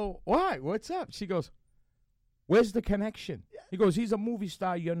 I go, why? What's up? She goes, where's the connection? He goes, he's a movie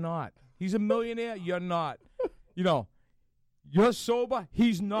star. You're not. He's a millionaire. You're not. You're sober.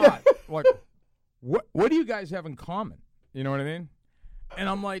 He's not. Like, what do you guys have in common? You know what I mean? And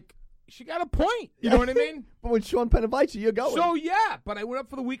I'm like, she got a point. You know what I mean? But when Sean Penn invites you, you're going. So, yeah. But I went up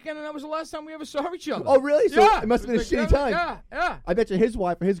for the weekend, and that was the last time we ever saw each other. Oh, really? So yeah. it must have been a shitty time. Yeah. I bet you his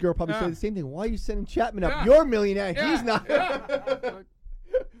wife or his girl probably say the same thing. Why are you sending Chapman up? You're a millionaire. Yeah. He's not. Yeah.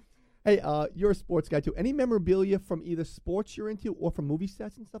 Hey, you're a sports guy, too. Any memorabilia from either sports you're into or from movie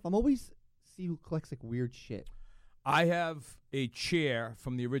sets and stuff? I'm always see who collects, like, weird shit. I have a chair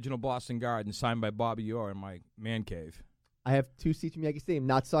from the original Boston Garden signed by Bobby Orr in my man cave. I have 2 seats from Yankee Stadium,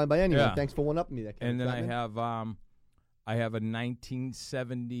 not signed by anyone. Yeah. Thanks for one-upping me. And then I have a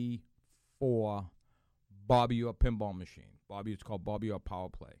 1974 Bobby Orr pinball machine. It's called Bobby Orr Power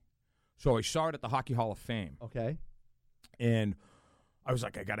Play. So I saw it at the Hockey Hall of Fame. Okay. And I was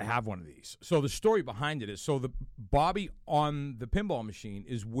like, I got to have one of these. So the story behind it is, so the Bobby on the pinball machine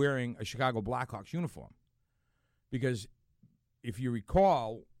is wearing a Chicago Blackhawks uniform. Because if you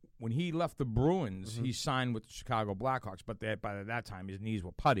recall, when he left the Bruins, he signed with the Chicago Blackhawks, but by that time his knees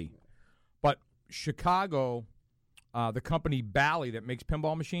were putty. But Chicago, the company Bally that makes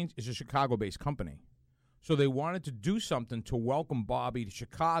pinball machines, is a Chicago-based company. So they wanted to do something to welcome Bobby to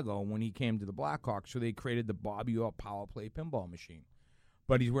Chicago when he came to the Blackhawks, so they created the Bobby Orr Power Play pinball machine.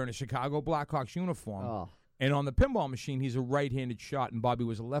 But he's wearing a Chicago Blackhawks uniform, and on the pinball machine, he's a right-handed shot, and Bobby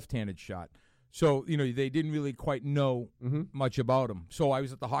was a left-handed shot. So, they didn't really quite know much about him. So I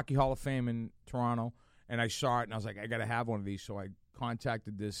was at the Hockey Hall of Fame in Toronto, and I saw it, and I was like, I got to have one of these. So I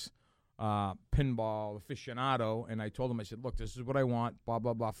contacted this pinball aficionado, and I told him, I said, look, this is what I want, blah,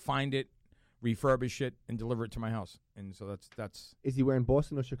 blah, blah. Find it, refurbish it, and deliver it to my house. And so that's. Is he wearing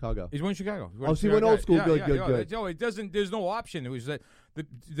Boston or Chicago? He's wearing Chicago. So he went old school. Yeah, Good. No, it doesn't. There's no option. It was that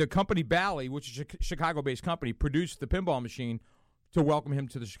the company Bally, which is a Chicago-based company, produced the pinball machine to welcome him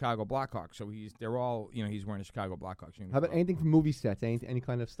to the Chicago Blackhawks. So he's wearing a Chicago Blackhawks uniform. How about anything from movie sets? Any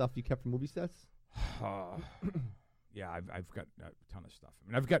kind of stuff you kept from movie sets? Yeah, I've got a ton of stuff. I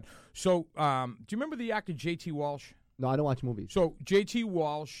mean, I've got. So, do you remember the actor J.T. Walsh? No, I don't watch movies. So J.T.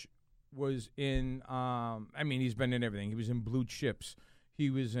 Walsh was in. He's been in everything. He was in Blue Chips. He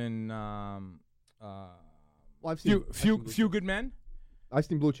was in. I've seen Few Good Men. I've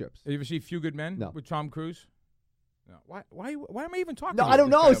seen Blue Chips. Have you ever seen Few Good Men? No. With Tom Cruise? No. Why am I even talking? No, about I don't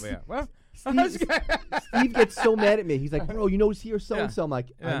know. Well, Steve gets so mad at me. He's like, bro, he or so-and-so. I'm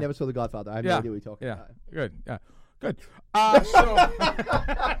like, I never saw The Godfather. I have no idea what you're talking about. Good. Yeah. Good.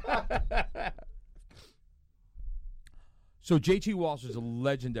 So J.T. Walsh is a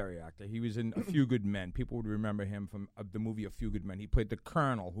legendary actor. He was in A Few Good Men. People would remember him from the movie A Few Good Men. He played the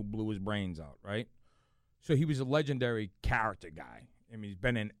colonel who blew his brains out, right? So he was a legendary character guy. I mean, he's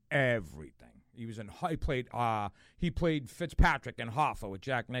been in everything. He played Fitzpatrick in Hoffa with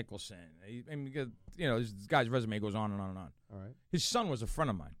Jack Nicholson. This guy's resume goes on and on and on. All right. His son was a friend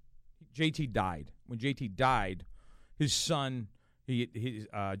of mine. JT died. When JT died, his son,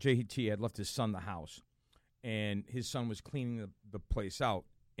 JT had left his son the house, and his son was cleaning the place out,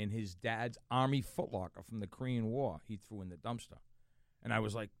 and his dad's Army footlocker from the Korean War he threw in the dumpster. And I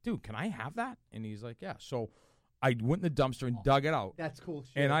was like, dude, can I have that? And he's like, yeah. So I went in the dumpster and dug it out. That's cool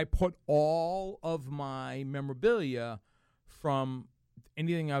shit. And I put all of my memorabilia from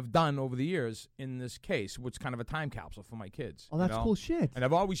anything I've done over the years in this case, which is kind of a time capsule for my kids. Oh, that's cool shit. And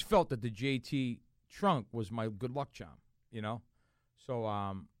I've always felt that the JT trunk was my good luck charm, So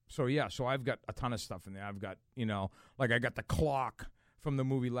I've got a ton of stuff in there. I've got, I got the clock from the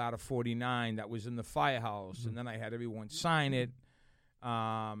movie Ladder 49 that was in the firehouse, and then I had everyone sign it.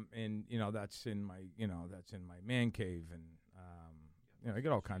 And that's in my man cave, and I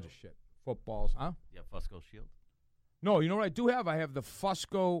get all kinds of shit. Footballs, huh? Yeah, Fusco Shield. No, you know what I do have? I have the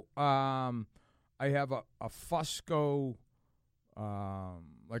Fusco. I have a Fusco,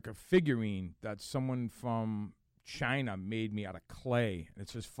 like a figurine that someone from China made me out of clay. It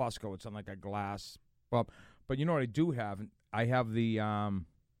says Fusco. It's on like a glass. But you know what I do have? I have the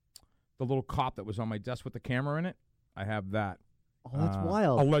little cop that was on my desk with the camera in it. I have that. Oh, that's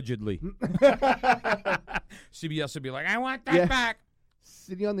wild. Allegedly. CBS would be like, I want that back.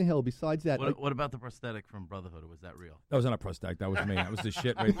 City on the Hill. Besides that. What about the prosthetic from Brotherhood? Was that real? That wasn't a prosthetic. That was me. That was the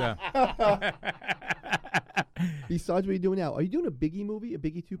shit right there. Besides what you're doing now, are you doing a Biggie movie, a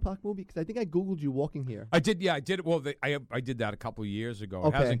Biggie Tupac movie? Because I think I Googled you walking here. I did, yeah. I did. Well, I did that a couple of years ago.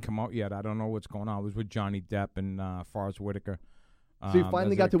 Okay. It hasn't come out yet. I don't know what's going on. I was with Johnny Depp and Forrest Whitaker. So you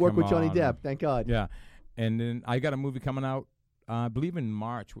finally got to work with Johnny Depp. Thank God. Yeah. And then I got a movie coming out, I believe in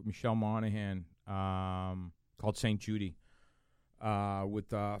March, with Michelle Monaghan, called St. Judy.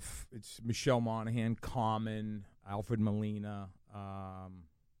 It's Michelle Monaghan, Common, Alfred Molina,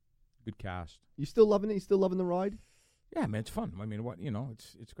 good cast. You still loving it? You still loving the ride? Yeah, man, it's fun. I mean,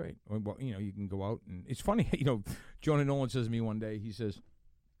 it's great. Well, you can go out and it's funny. Jonah Nolan says to me one day, he says,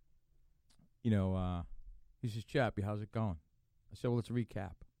 Chappie, how's it going? I said, well, let's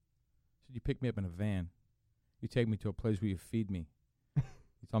recap. He said, you pick me up in a van. You take me to a place where you feed me.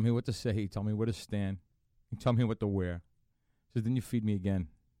 You tell me what to say. You tell me where to stand. You tell me what to wear. He says, then you feed me again.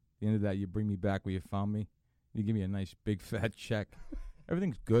 At the end of that, you bring me back where you found me. You give me a nice big fat check.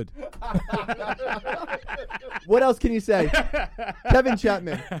 Everything's good. What else can you say? Kevin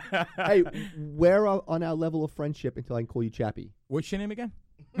Chapman. Hey, where on our level of friendship until I can call you Chappie? What's your name again?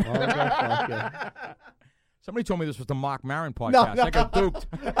 Okay. Somebody told me this was the Mark Maron podcast. No. I got duped.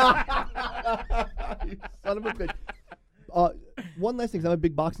 You son of a bitch. One last thing, 'cause I'm a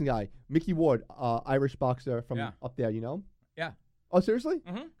big boxing guy. Mickey Ward, Irish boxer from up there, you know? Yeah. Oh, seriously?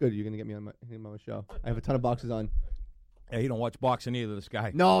 Mm-hmm. Good, you're going to get me on my show. I have a ton of boxers on. Yeah, he don't watch boxing either, this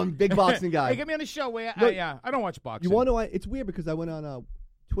guy. No, I'm a big boxing guy. Hey, get me on the show. I don't watch boxing. You want to know? It's weird because I went on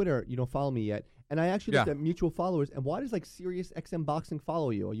Twitter. You don't follow me yet. And I actually looked at mutual followers. And why does Sirius XM Boxing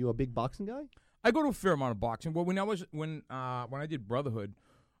follow you? Are you a big boxing guy? I go to a fair amount of boxing. Well, when I did Brotherhood,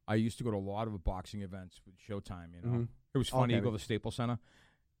 I used to go to a lot of boxing events with Showtime. Mm-hmm. It was funny. You go to the Staples Center.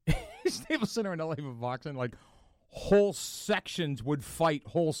 Staples Center in LA for boxing, like whole sections would fight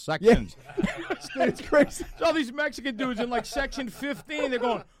whole sections. It's crazy. So all these Mexican dudes in like section 15, they're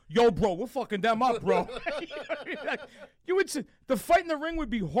going, yo, bro, we're fucking them up, bro. You would say, the fight in the ring would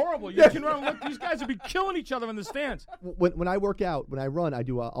be horrible. You turn around and look, these guys would be killing each other in the stands. When I work out, when I run,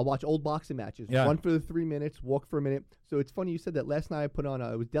 I'll watch old boxing matches. Yeah. Run for the 3 minutes, walk for a minute. So it's funny you said that. Last night I put on,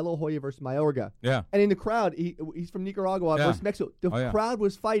 it was De La Hoya versus Mayorga. Yeah. And in the crowd, he's from Nicaragua versus Mexico. The crowd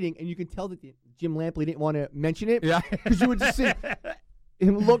was fighting, and you can tell that Jim Lampley didn't want to mention it. Yeah. Because you would just see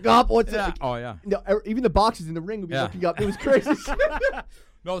him look up. Even the boxers in the ring would be looking up. It was crazy.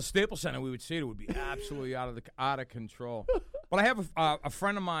 No, the Staples Center, we would see it would be absolutely out of control. But I have a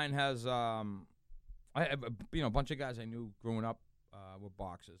friend of mine has I have a bunch of guys I knew growing up were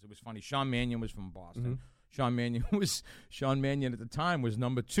boxers. It was funny. Sean Mannion was from Boston. Sean Mannion at the time was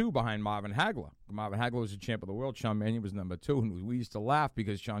number 2 behind Marvin Hagler. Marvin Hagler was the champ of the world. Sean Mannion was number 2, and we used to laugh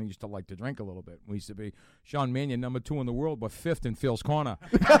because Sean used to like to drink a little bit. We used to be Sean Mannion number 2 in the world, but 5th in Phil's corner.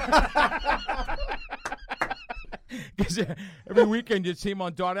 Because every weekend you'd see him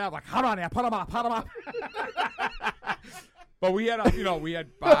on Dot Ave, like, hold on there, put him up. But we had,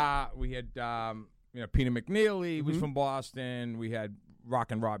 Peter McNeely was from Boston. We had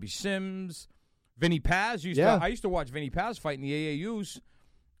Rockin' Robbie Sims, Vinny Paz. I used to watch Vinny Paz fight in the AAUs.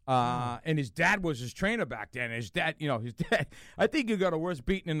 And his dad was his trainer back then. His dad, I think he got a worse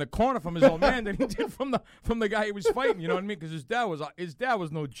beating in the corner from his old man than he did from the guy he was fighting. You know what I mean? Because his dad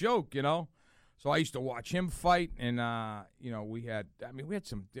was no joke. So I used to watch him fight, and we had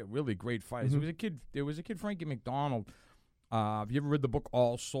some really great fights. There was a kid, Frankie McDonald. Have you ever read the book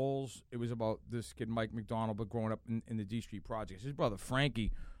All Souls? It was about this kid, Mike McDonald, but growing up in the D Street Projects. His brother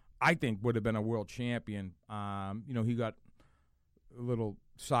Frankie, I think, would have been a world champion. He got a little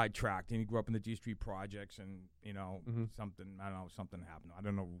sidetracked, and he grew up in the D Street Projects, and something happened. I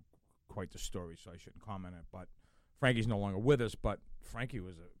don't know quite the story, so I shouldn't comment on it. But Frankie's no longer with us. But Frankie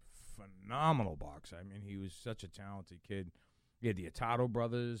was a phenomenal boxer. I mean, he was such a talented kid. He had the Atato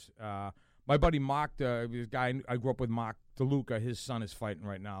brothers. My buddy Mark, this guy I grew up with, Mark DeLuca, his son is fighting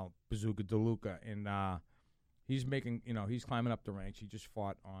right now, Bazooka DeLuca, and he's making, he's climbing up the ranks. He just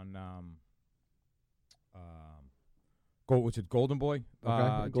fought on, Golden Boy?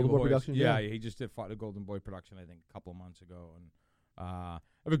 Golden Boy Productions? Yeah, he just fought the Golden Boy production, I think, a couple of months ago. And I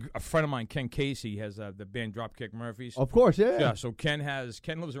have a friend of mine, Ken Casey, has the band Dropkick Murphys. Of course, yeah. Yeah, so Ken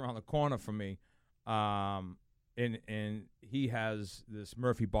lives around the corner from me, and he has this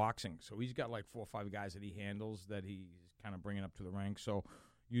Murphy Boxing. So he's got like 4 or 5 guys that he handles that he's kind of bringing up to the ranks. So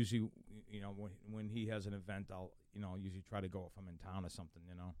usually, when he has an event, I'll usually try to go if I'm in town or something,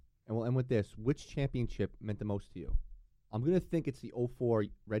 And we'll end with this. Which championship meant the most to you? I'm going to think it's the 04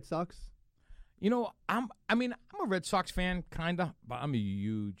 Red Sox. I'm a Red Sox fan, kind of, but I'm a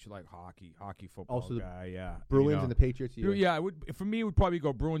huge hockey football guy. Yeah, Bruins and the Patriots. Yeah, for me, it would probably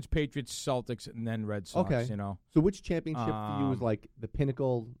go Bruins, Patriots, Celtics, and then Red Sox. Okay. So which championship for you was like the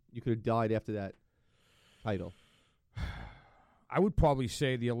pinnacle? You could have died after that title. I would probably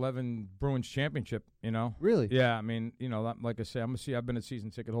say the 11 Bruins championship. Really? Yeah, I mean, like I say, I've been a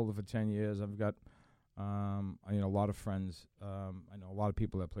season ticket holder for 10 years. I've got. A lot of friends. I know a lot of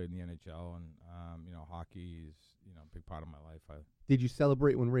people that played in the NHL, and hockey is a big part of my life. Did you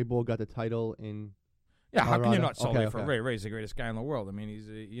celebrate when Ray Ball got the title in? Yeah, Colorado? How can you not celebrate for Okay. Ray? Ray's the greatest guy in the world. I mean,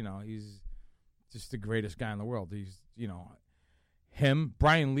 he's just the greatest guy in the world. He's him.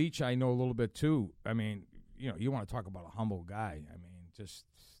 Brian Leach, I know a little bit too. I mean, you want to talk about a humble guy. I mean, just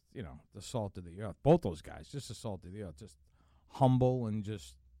the salt of the earth. Both those guys, just the salt of the earth, just humble and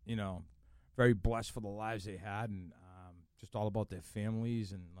just very blessed for the lives they had, and just all about their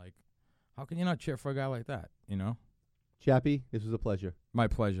families, and how can you not cheer for a guy like that? Chappie, this was a pleasure. My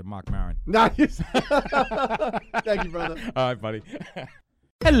pleasure, Mark Maron. Nice. Thank you, brother. All right, buddy.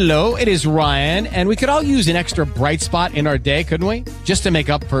 Hello, it is Ryan, and we could all use an extra bright spot in our day, couldn't we? Just to make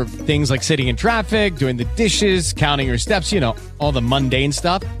up for things like sitting in traffic, doing the dishes, counting your steps, all the mundane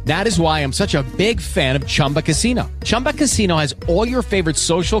stuff. That is why I'm such a big fan of Chumba Casino. Chumba Casino has all your favorite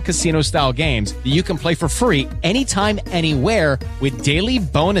social casino-style games that you can play for free anytime, anywhere with daily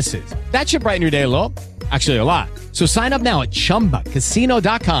bonuses. That should brighten your day a little. Actually, a lot. So sign up now at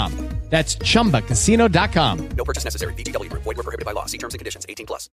ChumbaCasino.com. That's ChumbaCasino.com. No purchase necessary. VGW Group. Void where prohibited by law. See terms and conditions. 18+.